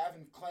not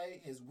having Clay,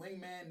 his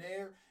wingman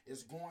there,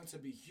 is going to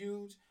be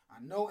huge.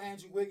 I know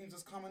Andrew Wiggins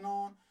is coming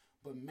on,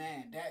 but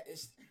man,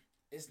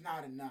 it's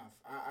not enough.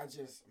 I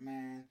just,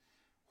 man,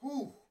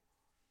 whew.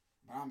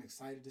 But I'm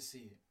excited to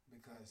see it,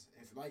 because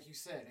if, like you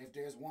said, if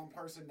there's one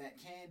person that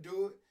can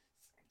do it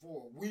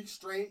for a week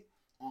straight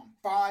on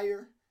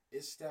fire,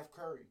 it's Steph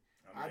Curry.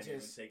 I might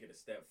even take it a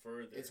step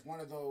further. It's one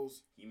of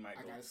those. He might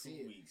go 2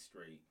 weeks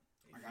straight.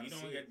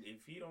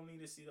 If he don't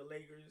need to see the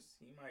Lakers,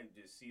 he might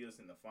just see us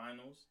in the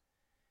finals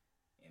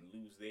and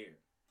lose there.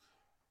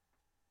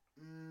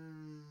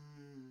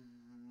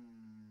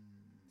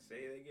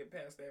 Say they get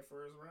past that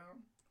first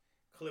round,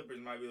 Clippers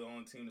might be the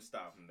only team to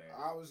stop them there.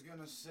 I was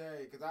gonna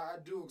say, because I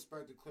do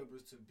expect the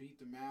Clippers to beat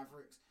the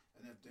Mavericks,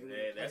 and if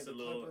they that's the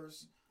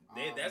Clippers,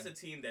 that's a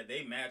team that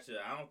they match up.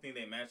 I don't think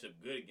they match up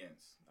good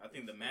against. I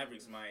think the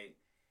Mavericks might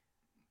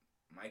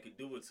could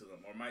do it to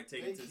them, or might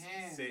take it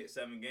to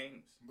 7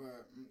 games.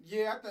 But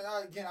yeah,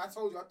 I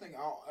told you, I think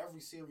every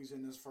series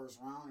in this first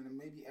round, and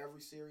maybe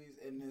every series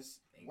in this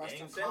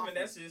Western Game 7, Conference,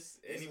 that's just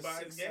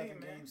anybody's game,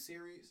 man. Game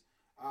series.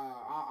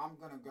 I'm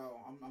gonna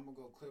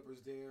go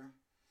Clippers there.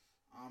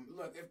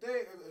 Look,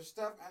 if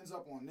Steph ends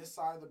up on this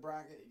side of the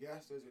bracket,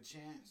 yes, there's a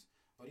chance.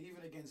 But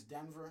even against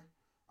Denver,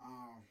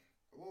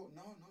 no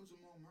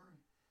Jamal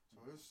Murray, so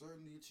there's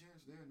certainly a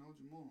chance there. No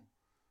Jamal.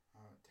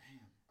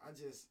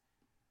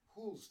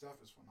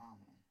 Steph is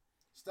phenomenal.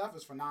 Steph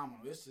is phenomenal.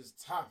 It's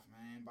just tough,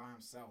 man, by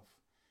himself.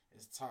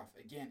 It's tough.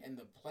 Again, in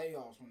the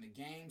playoffs, when the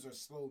games are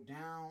slowed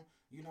down,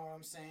 you know what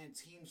I'm saying?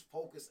 Teams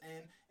focus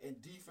in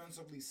and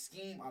defensively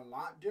scheme a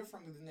lot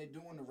differently than they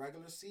do in the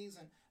regular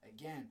season.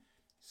 Again,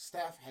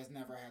 Steph has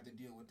never had to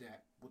deal with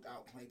that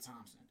without Klay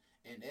Thompson.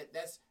 And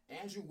that's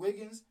Andrew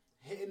Wiggins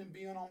hitting and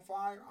being on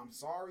fire. I'm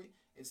sorry.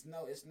 It's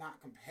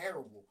not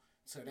comparable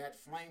to that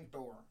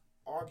flamethrower.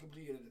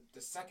 Arguably the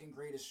second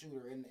greatest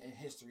shooter in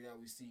history that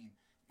we've seen,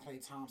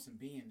 Klay Thompson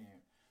being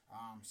there.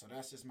 So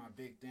that's just my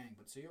big thing.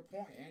 But to your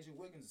point, Andrew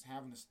Wiggins is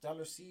having a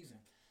stellar season.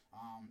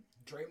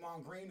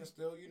 Draymond Green is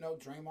still,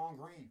 Draymond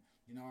Green.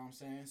 You know what I'm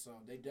saying?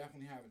 So they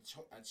definitely have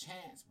a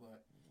chance.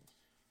 But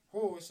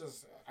it's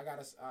just I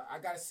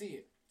gotta see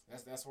it.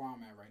 That's where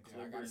I'm at right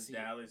there. Clippers,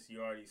 Dallas.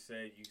 You already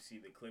said you see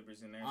the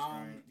Clippers in their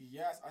strength.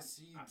 Yes, I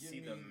see. I see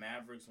the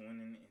Mavericks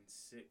winning in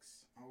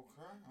 6.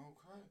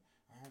 Okay.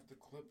 I have the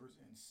Clippers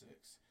in 6.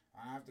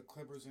 I have the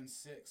Clippers in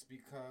 6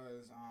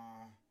 because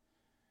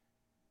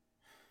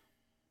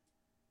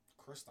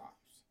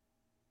Kristaps.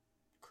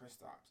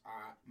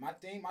 My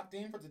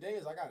theme for today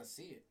is I gotta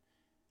see it.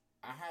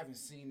 I haven't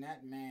seen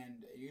that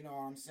man, you know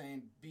what I'm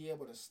saying, be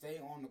able to stay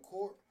on the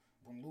court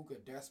when Luka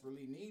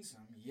desperately needs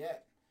him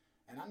yet.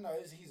 And I know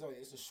it's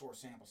a short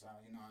sample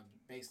size, you know,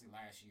 basically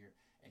last year,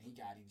 and he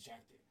got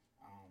ejected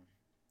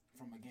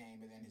from a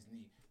game and then his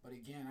knee. But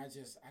again, I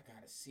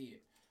gotta see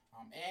it.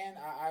 And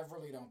I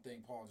really don't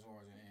think Paul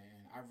George,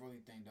 and I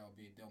really think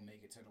they'll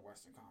make it to the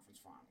Western Conference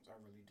Finals. I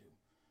really do.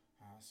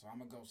 So I'm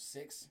gonna go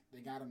 6. They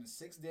got him in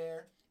 6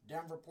 there.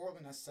 Denver,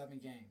 Portland. That's 7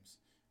 games.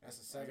 That's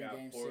a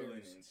 7-game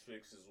Portland series. in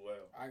 6 as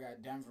well. I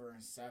got Denver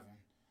in 7.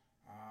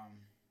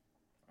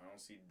 I don't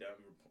see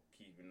Denver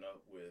keeping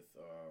up with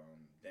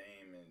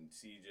Dame and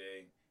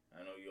CJ.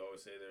 I know you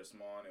always say they're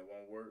small and it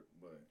won't work,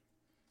 but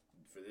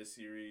for this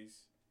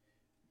series,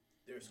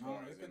 their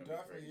scoring is going to be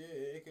crazy.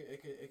 Yeah,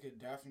 it could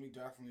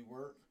definitely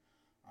work.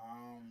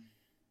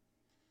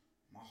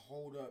 My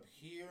hold up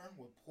here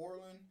with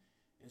Portland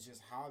is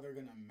just how they're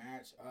gonna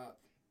match up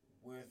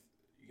with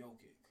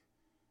Jokic.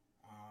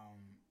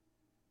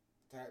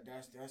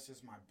 That's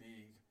just my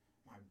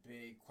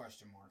big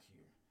question mark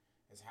here.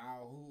 Is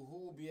who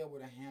will be able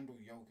to handle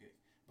Jokic.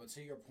 But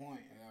to your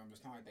point,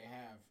 it's not like they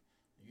have,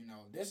 you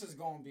know, this is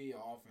gonna be an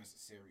offensive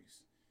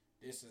series.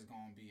 This is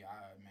gonna be,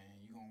 man,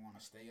 you're gonna want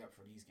to stay up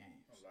for these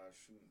games. A lot of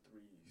shooting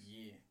threes.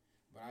 Yeah,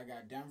 but I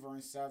got Denver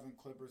in 7,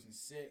 Clippers in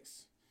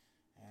 6.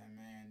 And,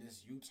 man,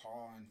 this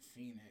Utah and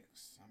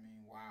Phoenix, I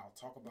mean, wow.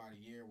 Talk about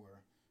a year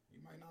where you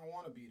might not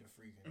want to be the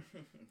freaking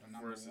the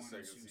number 1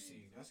 or 2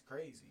 seed. That's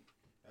crazy.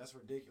 That's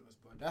ridiculous.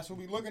 But that's what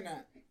we're looking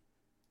at.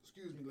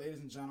 Excuse me,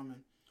 ladies and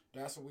gentlemen.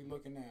 That's what we're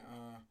looking at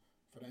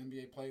for the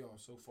NBA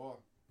playoffs so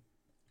far.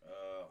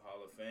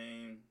 Hall of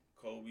Fame.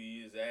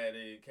 Kobe is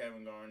added.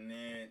 Kevin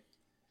Garnett.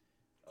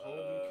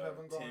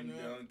 Kevin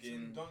Garnett.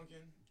 Tim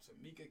Duncan.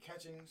 Tamika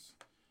Catchings.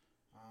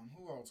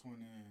 Who else went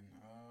in?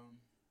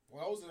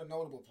 Well, those are the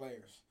notable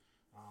players.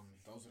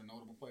 Those are the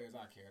notable players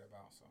I cared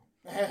about. So,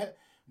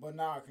 but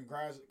nah,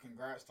 congrats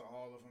to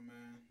all of them,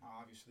 man.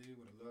 Obviously,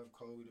 would have loved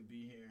Kobe to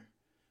be here,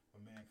 but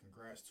man,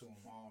 congrats to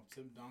them all.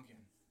 Tim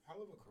Duncan,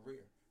 hell of a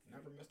career.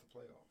 Never missed the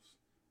playoffs.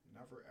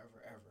 Never,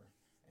 ever, ever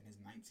in his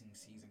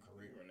 19-season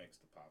career. We were next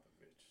to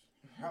Popovich.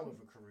 Hell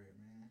of a career,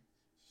 man.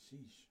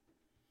 Sheesh.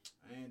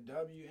 And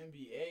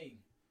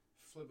WNBA,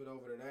 flip it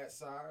over to that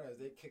side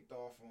as they kicked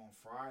off on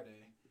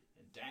Friday,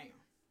 and damn.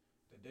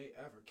 Did they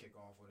ever kick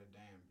off with a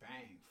damn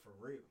bang, for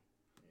real?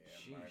 Yeah,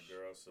 Sheesh. My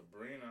girl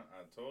Sabrina,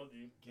 I told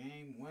you.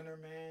 Game winner,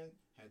 man.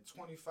 Had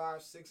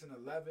 25, 6, and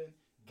 11.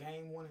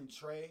 Game winning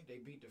tray. They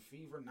beat the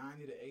Fever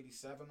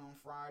 90-87 on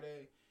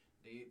Friday.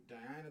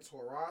 Diana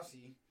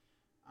Taurasi,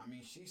 I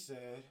mean, she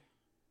said,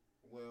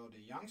 well,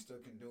 the youngster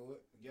can do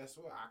it. Guess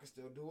what? I can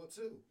still do it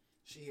too.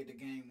 She hit the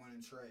game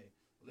winning tray.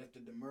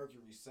 Lifted the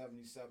Mercury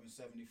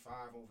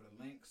 77-75 over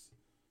the Lynx.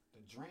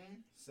 The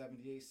Dream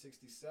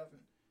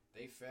 78-67.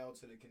 They fell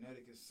to the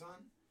Connecticut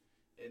Sun.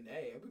 And,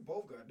 hey, we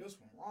both got this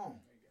one wrong.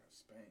 They got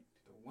spanked.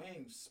 The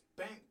Wings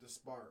spanked the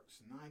Sparks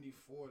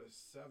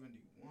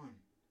 94-71.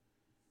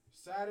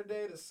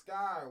 Saturday, the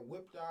Sky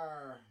whipped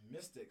our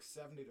Mystics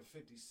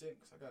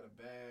 70-56. I got a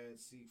bad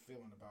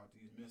feeling about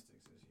these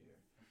Mystics this year.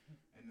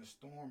 And the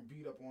Storm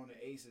beat up on the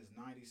Aces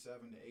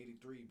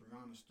 97-83.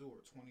 Breonna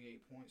Stewart,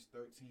 28 points,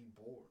 13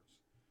 boards.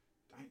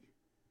 Dang.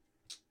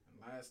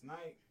 And last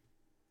night,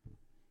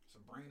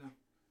 Sabrina,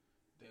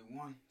 they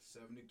won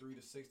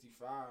 73-65.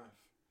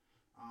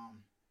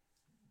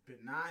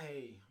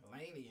 Benahe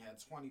Laney had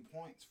 20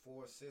 points,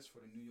 4 assists for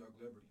the New York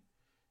Liberty.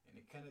 And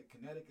the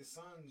Connecticut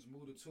Suns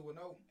moved to 2-0,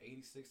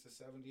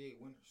 86-78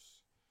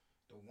 winners.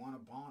 The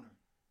Warner Bonner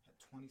had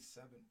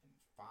 27 and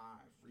 5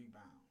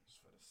 rebounds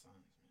for the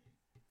Suns, man.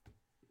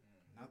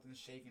 Nothing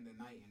shaking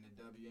tonight in the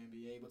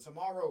WNBA. But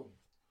tomorrow,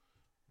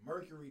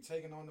 Mercury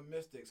taking on the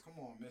Mystics. Come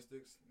on,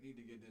 Mystics. Need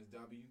to get this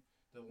W.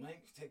 The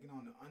Lynx taking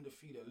on the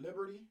undefeated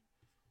Liberty.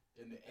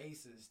 And the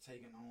Aces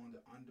taking on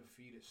the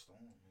undefeated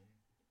Storm, man.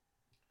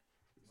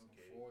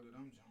 Looking forward to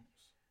them,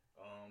 Jones.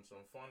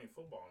 Some funny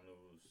football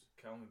news.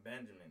 Kelvin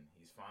Benjamin,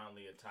 he's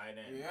finally a tight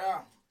end.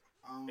 Yeah.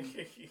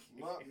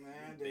 Look,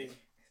 man, they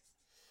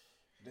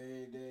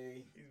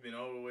he's been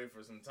overweight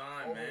for some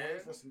time,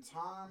 man.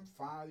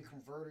 Finally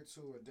converted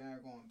to a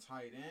daggone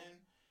tight end.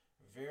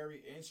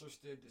 Very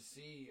interested to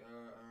see,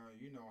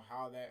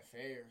 how that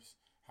fares.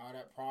 How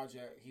that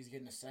project, he's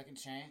getting a second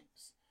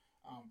chance.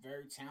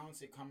 Very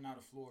talented coming out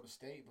of Florida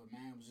State, but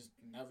man, was just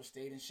never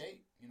stayed in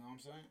shape. You know what I'm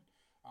saying?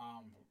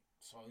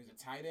 So he's a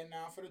tight end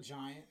now for the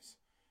Giants.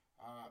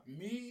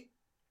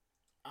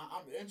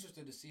 I'm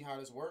interested to see how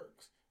this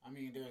works. I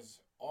mean, there's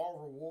all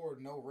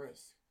reward, no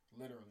risk,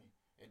 literally.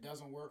 It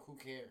doesn't work, who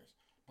cares?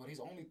 But he's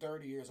only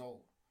 30 years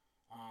old.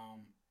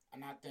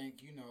 And I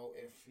think,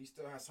 if he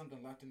still has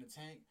something left in the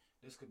tank,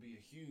 this could be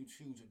a huge,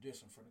 huge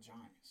addition for the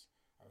Giants.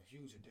 A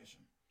huge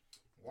addition.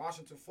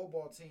 Washington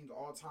football team's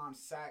all-time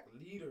sack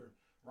leader,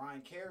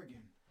 Ryan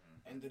Kerrigan,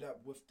 ended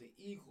up with the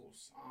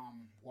Eagles.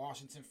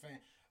 Washington fan.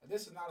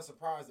 This is not a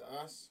surprise to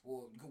us.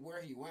 Well,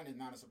 where he went is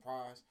not a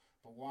surprise.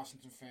 But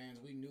Washington fans,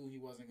 we knew he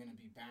wasn't going to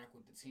be back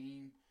with the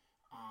team.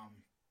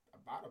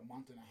 about a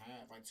month and a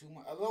half, like 2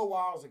 months, a little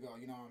whiles ago.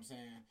 You know what I'm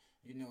saying?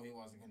 You knew he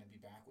wasn't going to be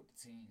back with the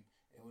team.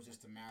 It was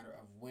just a matter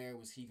of where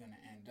was he going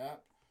to end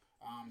up.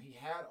 He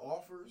had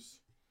offers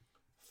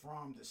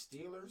from the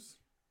Steelers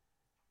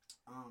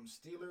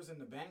and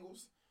the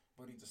Bengals,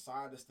 but he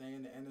decided to stay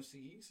in the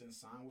NFC East and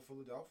sign with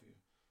Philadelphia.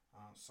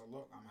 So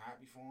look, I'm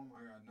happy for him.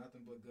 I got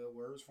nothing but good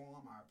words for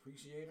him. I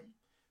appreciate him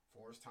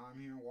for his time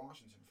here in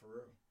Washington, for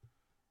real.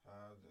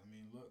 I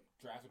mean, look,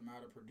 drafted him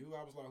out of Purdue.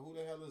 I was like, who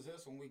the hell is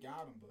this when we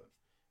got him? But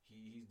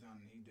he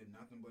did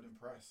nothing but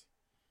impress.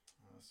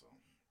 So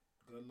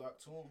good luck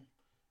to him,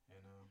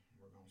 and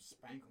we're gonna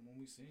spank him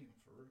when we see him,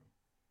 for real.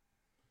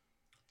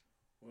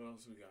 What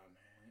else we got,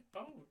 man?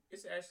 Oh,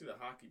 it's actually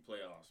the hockey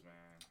playoffs,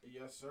 man.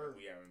 Yes, sir.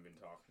 We haven't been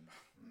talking about.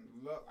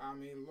 Look,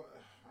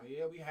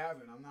 yeah, we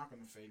haven't. I'm not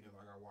gonna fake it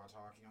like I watch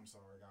hockey. I'm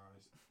sorry,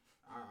 guys.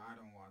 I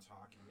don't watch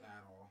hockey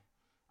at all.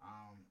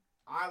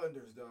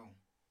 Islanders though,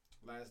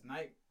 last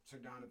night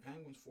took down the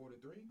Penguins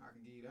 4-3. I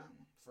can give you that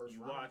one. First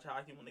you round. watch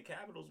hockey when the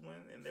Capitals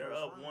win, and they're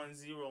up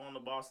 1-0 on the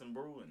Boston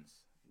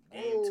Bruins. Oh.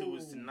 Game 2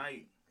 is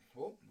tonight.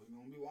 Well, we're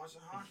gonna be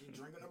watching hockey,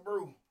 drinking a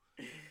brew.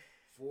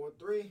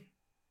 4-3.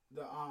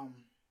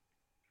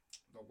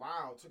 The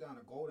Wild took down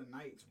the Golden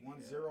Knights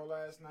 1-0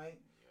 last night.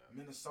 Yeah.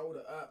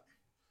 Minnesota up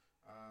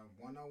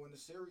 1-0 in the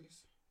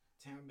series.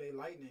 Tampa Bay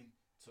Lightning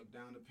took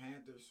down the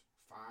Panthers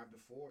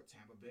 5-4.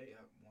 Tampa Bay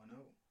up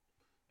 1-0.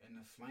 And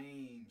the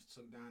Flames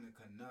took down the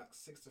Canucks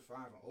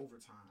 6-5 in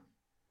overtime.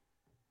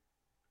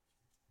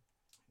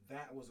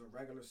 That was a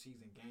regular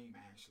season game,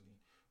 actually,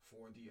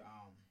 for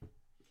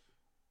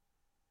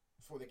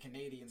the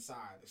Canadian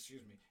side.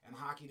 Excuse me. In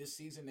hockey this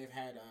season, they've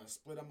had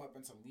split them up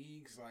into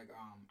leagues, like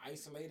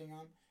isolating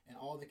them, and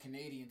all the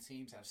Canadian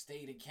teams have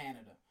stayed in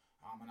Canada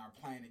and are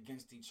playing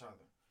against each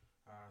other.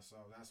 So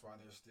that's why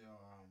they're still.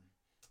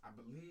 I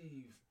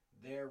believe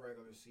their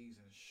regular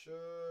season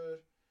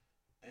should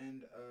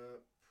end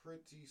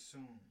pretty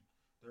soon.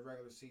 Their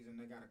regular season,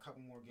 they got a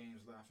couple more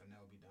games left, and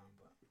they'll be done.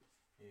 But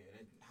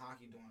yeah,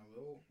 hockey doing a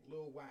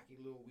little wacky,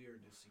 little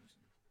weird this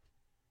season.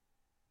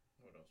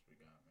 What else we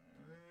got,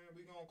 man? Man,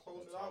 we gonna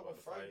close it out with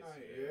Fight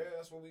Night. Yeah,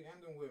 that's what we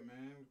ending with,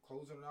 man.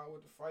 Closing it out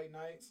with the Fight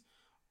Nights.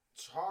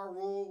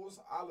 Charles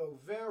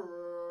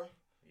Oliveira.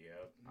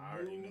 Yep, I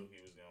already knew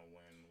he was gonna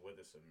win with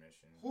a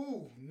submission.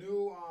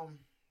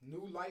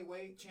 New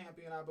lightweight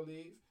champion, I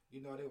believe.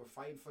 You know, they were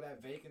fighting for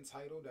that vacant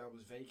title that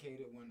was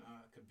vacated when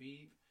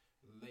Khabib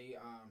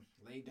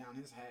laid down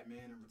his hat,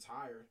 man, and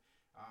retired.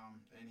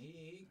 And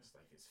he it's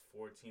like his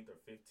 14th or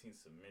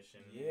 15th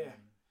submission. Yeah,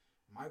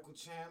 Michael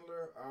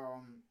Chandler.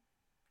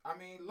 I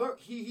mean, look,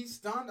 he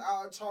stunned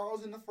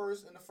Charles in the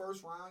first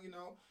round. You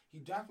know, he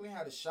definitely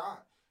had a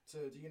shot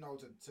to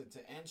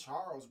end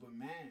Charles, but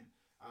man,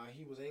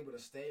 he was able to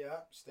stay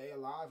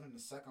alive in the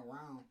second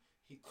round.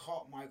 He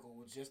caught Michael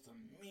with just a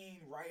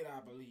mean right, I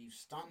believe,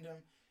 stunned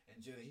him,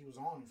 and he was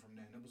on him from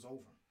then. It was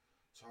over.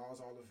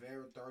 Charles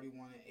Oliveira,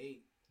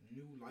 31-8,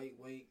 new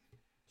lightweight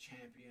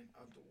champion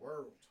of the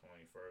world.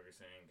 Tony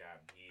Ferguson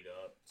got beat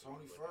up.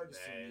 Tony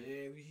Ferguson,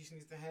 yeah, he just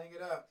needs to hang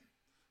it up.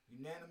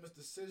 Unanimous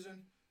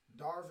decision.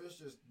 Darvish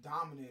just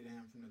dominated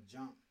him from the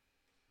jump.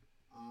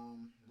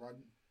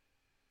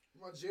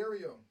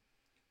 Rogerio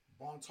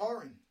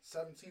Bontorin,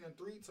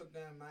 17-3, took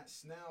down Matt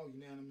Snell,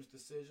 unanimous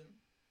decision.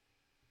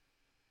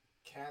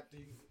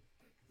 Kathy,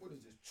 what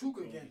is this?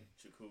 Chukugan,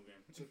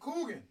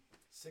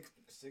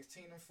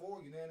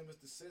 16-4, unanimous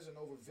decision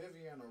over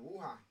Vivian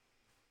Aruja.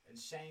 And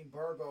Shane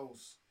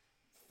Burgos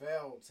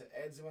fell to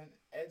Edson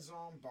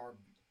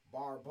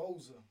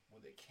Barboza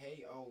with a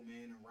KO,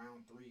 man, in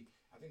round 3.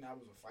 I think that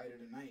was a fight of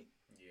the night.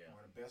 Yeah.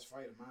 Or the best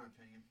fight, in my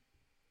opinion.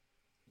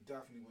 He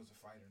definitely was a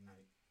fight of the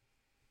night.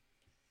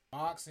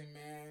 Boxing,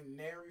 man,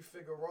 Nery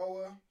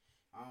Figueroa.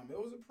 It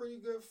was a pretty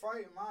good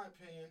fight, in my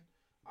opinion.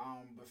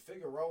 But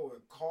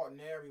Figueroa caught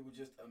Nery with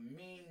just a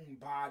mean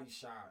body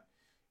shot.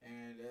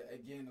 And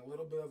again, a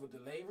little bit of a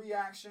delayed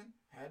reaction.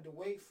 Had to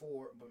wait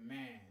for it, but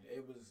man,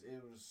 it was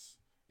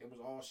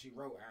all she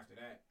wrote after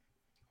that.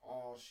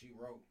 All she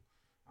wrote.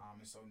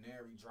 And so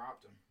Nery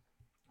dropped him.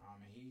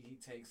 And he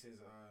takes a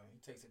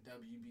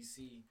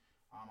WBC.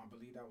 I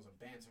believe that was a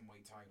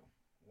bantamweight title,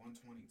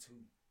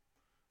 122.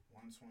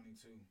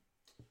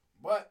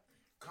 But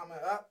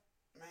coming up,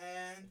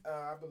 man,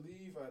 I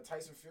believe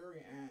Tyson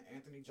Fury and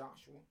Anthony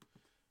Joshua,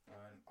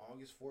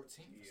 August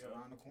 14th. It's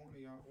around the corner,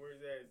 y'all. Where's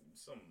that?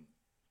 Some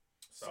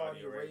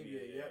Saudi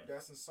Arabia. Yep,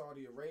 that's in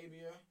Saudi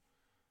Arabia.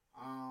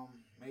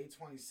 May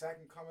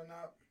 22nd coming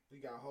up. We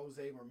got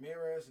Jose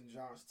Ramirez and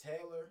Josh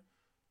Taylor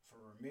for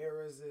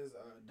Ramirez's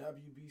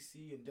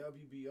WBC and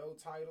WBO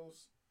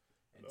titles.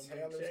 And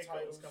Taylor's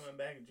titles coming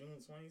back June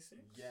 26th.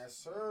 Yes,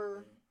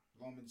 sir.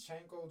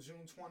 Lomachenko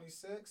June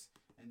 26th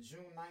and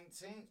June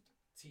 19th.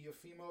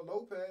 Teofimo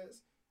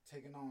Lopez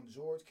taking on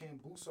George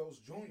Kambosos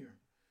Jr.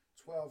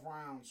 12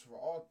 rounds for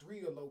all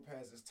 3 of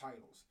Lopez's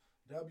titles.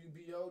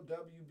 WBO,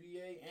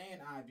 WBA, and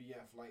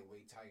IBF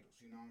lightweight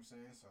titles. You know what I'm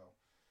saying? So,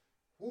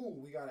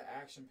 we got an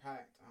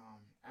action-packed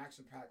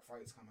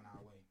fights coming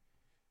our way.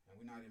 And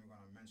we're not even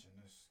going to mention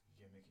this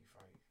gimmicky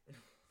fight.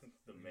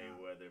 The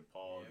Mayweather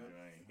Paul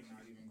joint. We're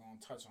not even gonna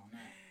touch on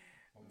that.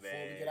 But before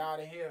we get out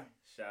of here,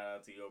 shout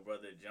out to your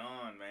brother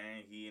John,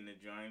 man. He in the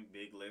joint,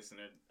 big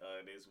listener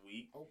this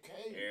week.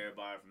 Okay.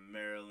 Everybody from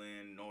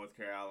Maryland, North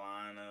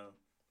Carolina,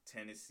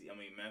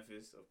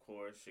 Memphis, of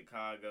course,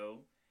 Chicago.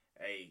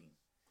 Hey,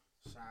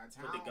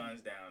 put the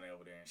guns down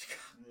over there in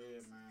Chicago.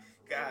 Yeah, man.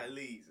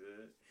 Golly,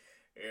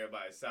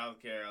 everybody,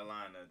 South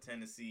Carolina,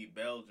 Tennessee,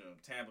 Belgium,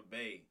 Tampa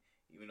Bay.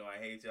 Even though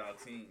I hate y'all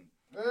team.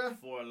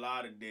 Fort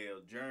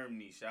Lauderdale,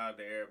 Germany. Shout out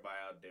to everybody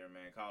out there,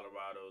 man.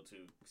 Colorado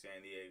too.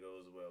 San Diego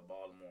as well.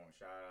 Baltimore.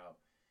 Shout out.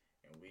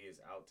 And we is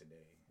out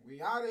today.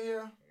 We out of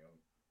here.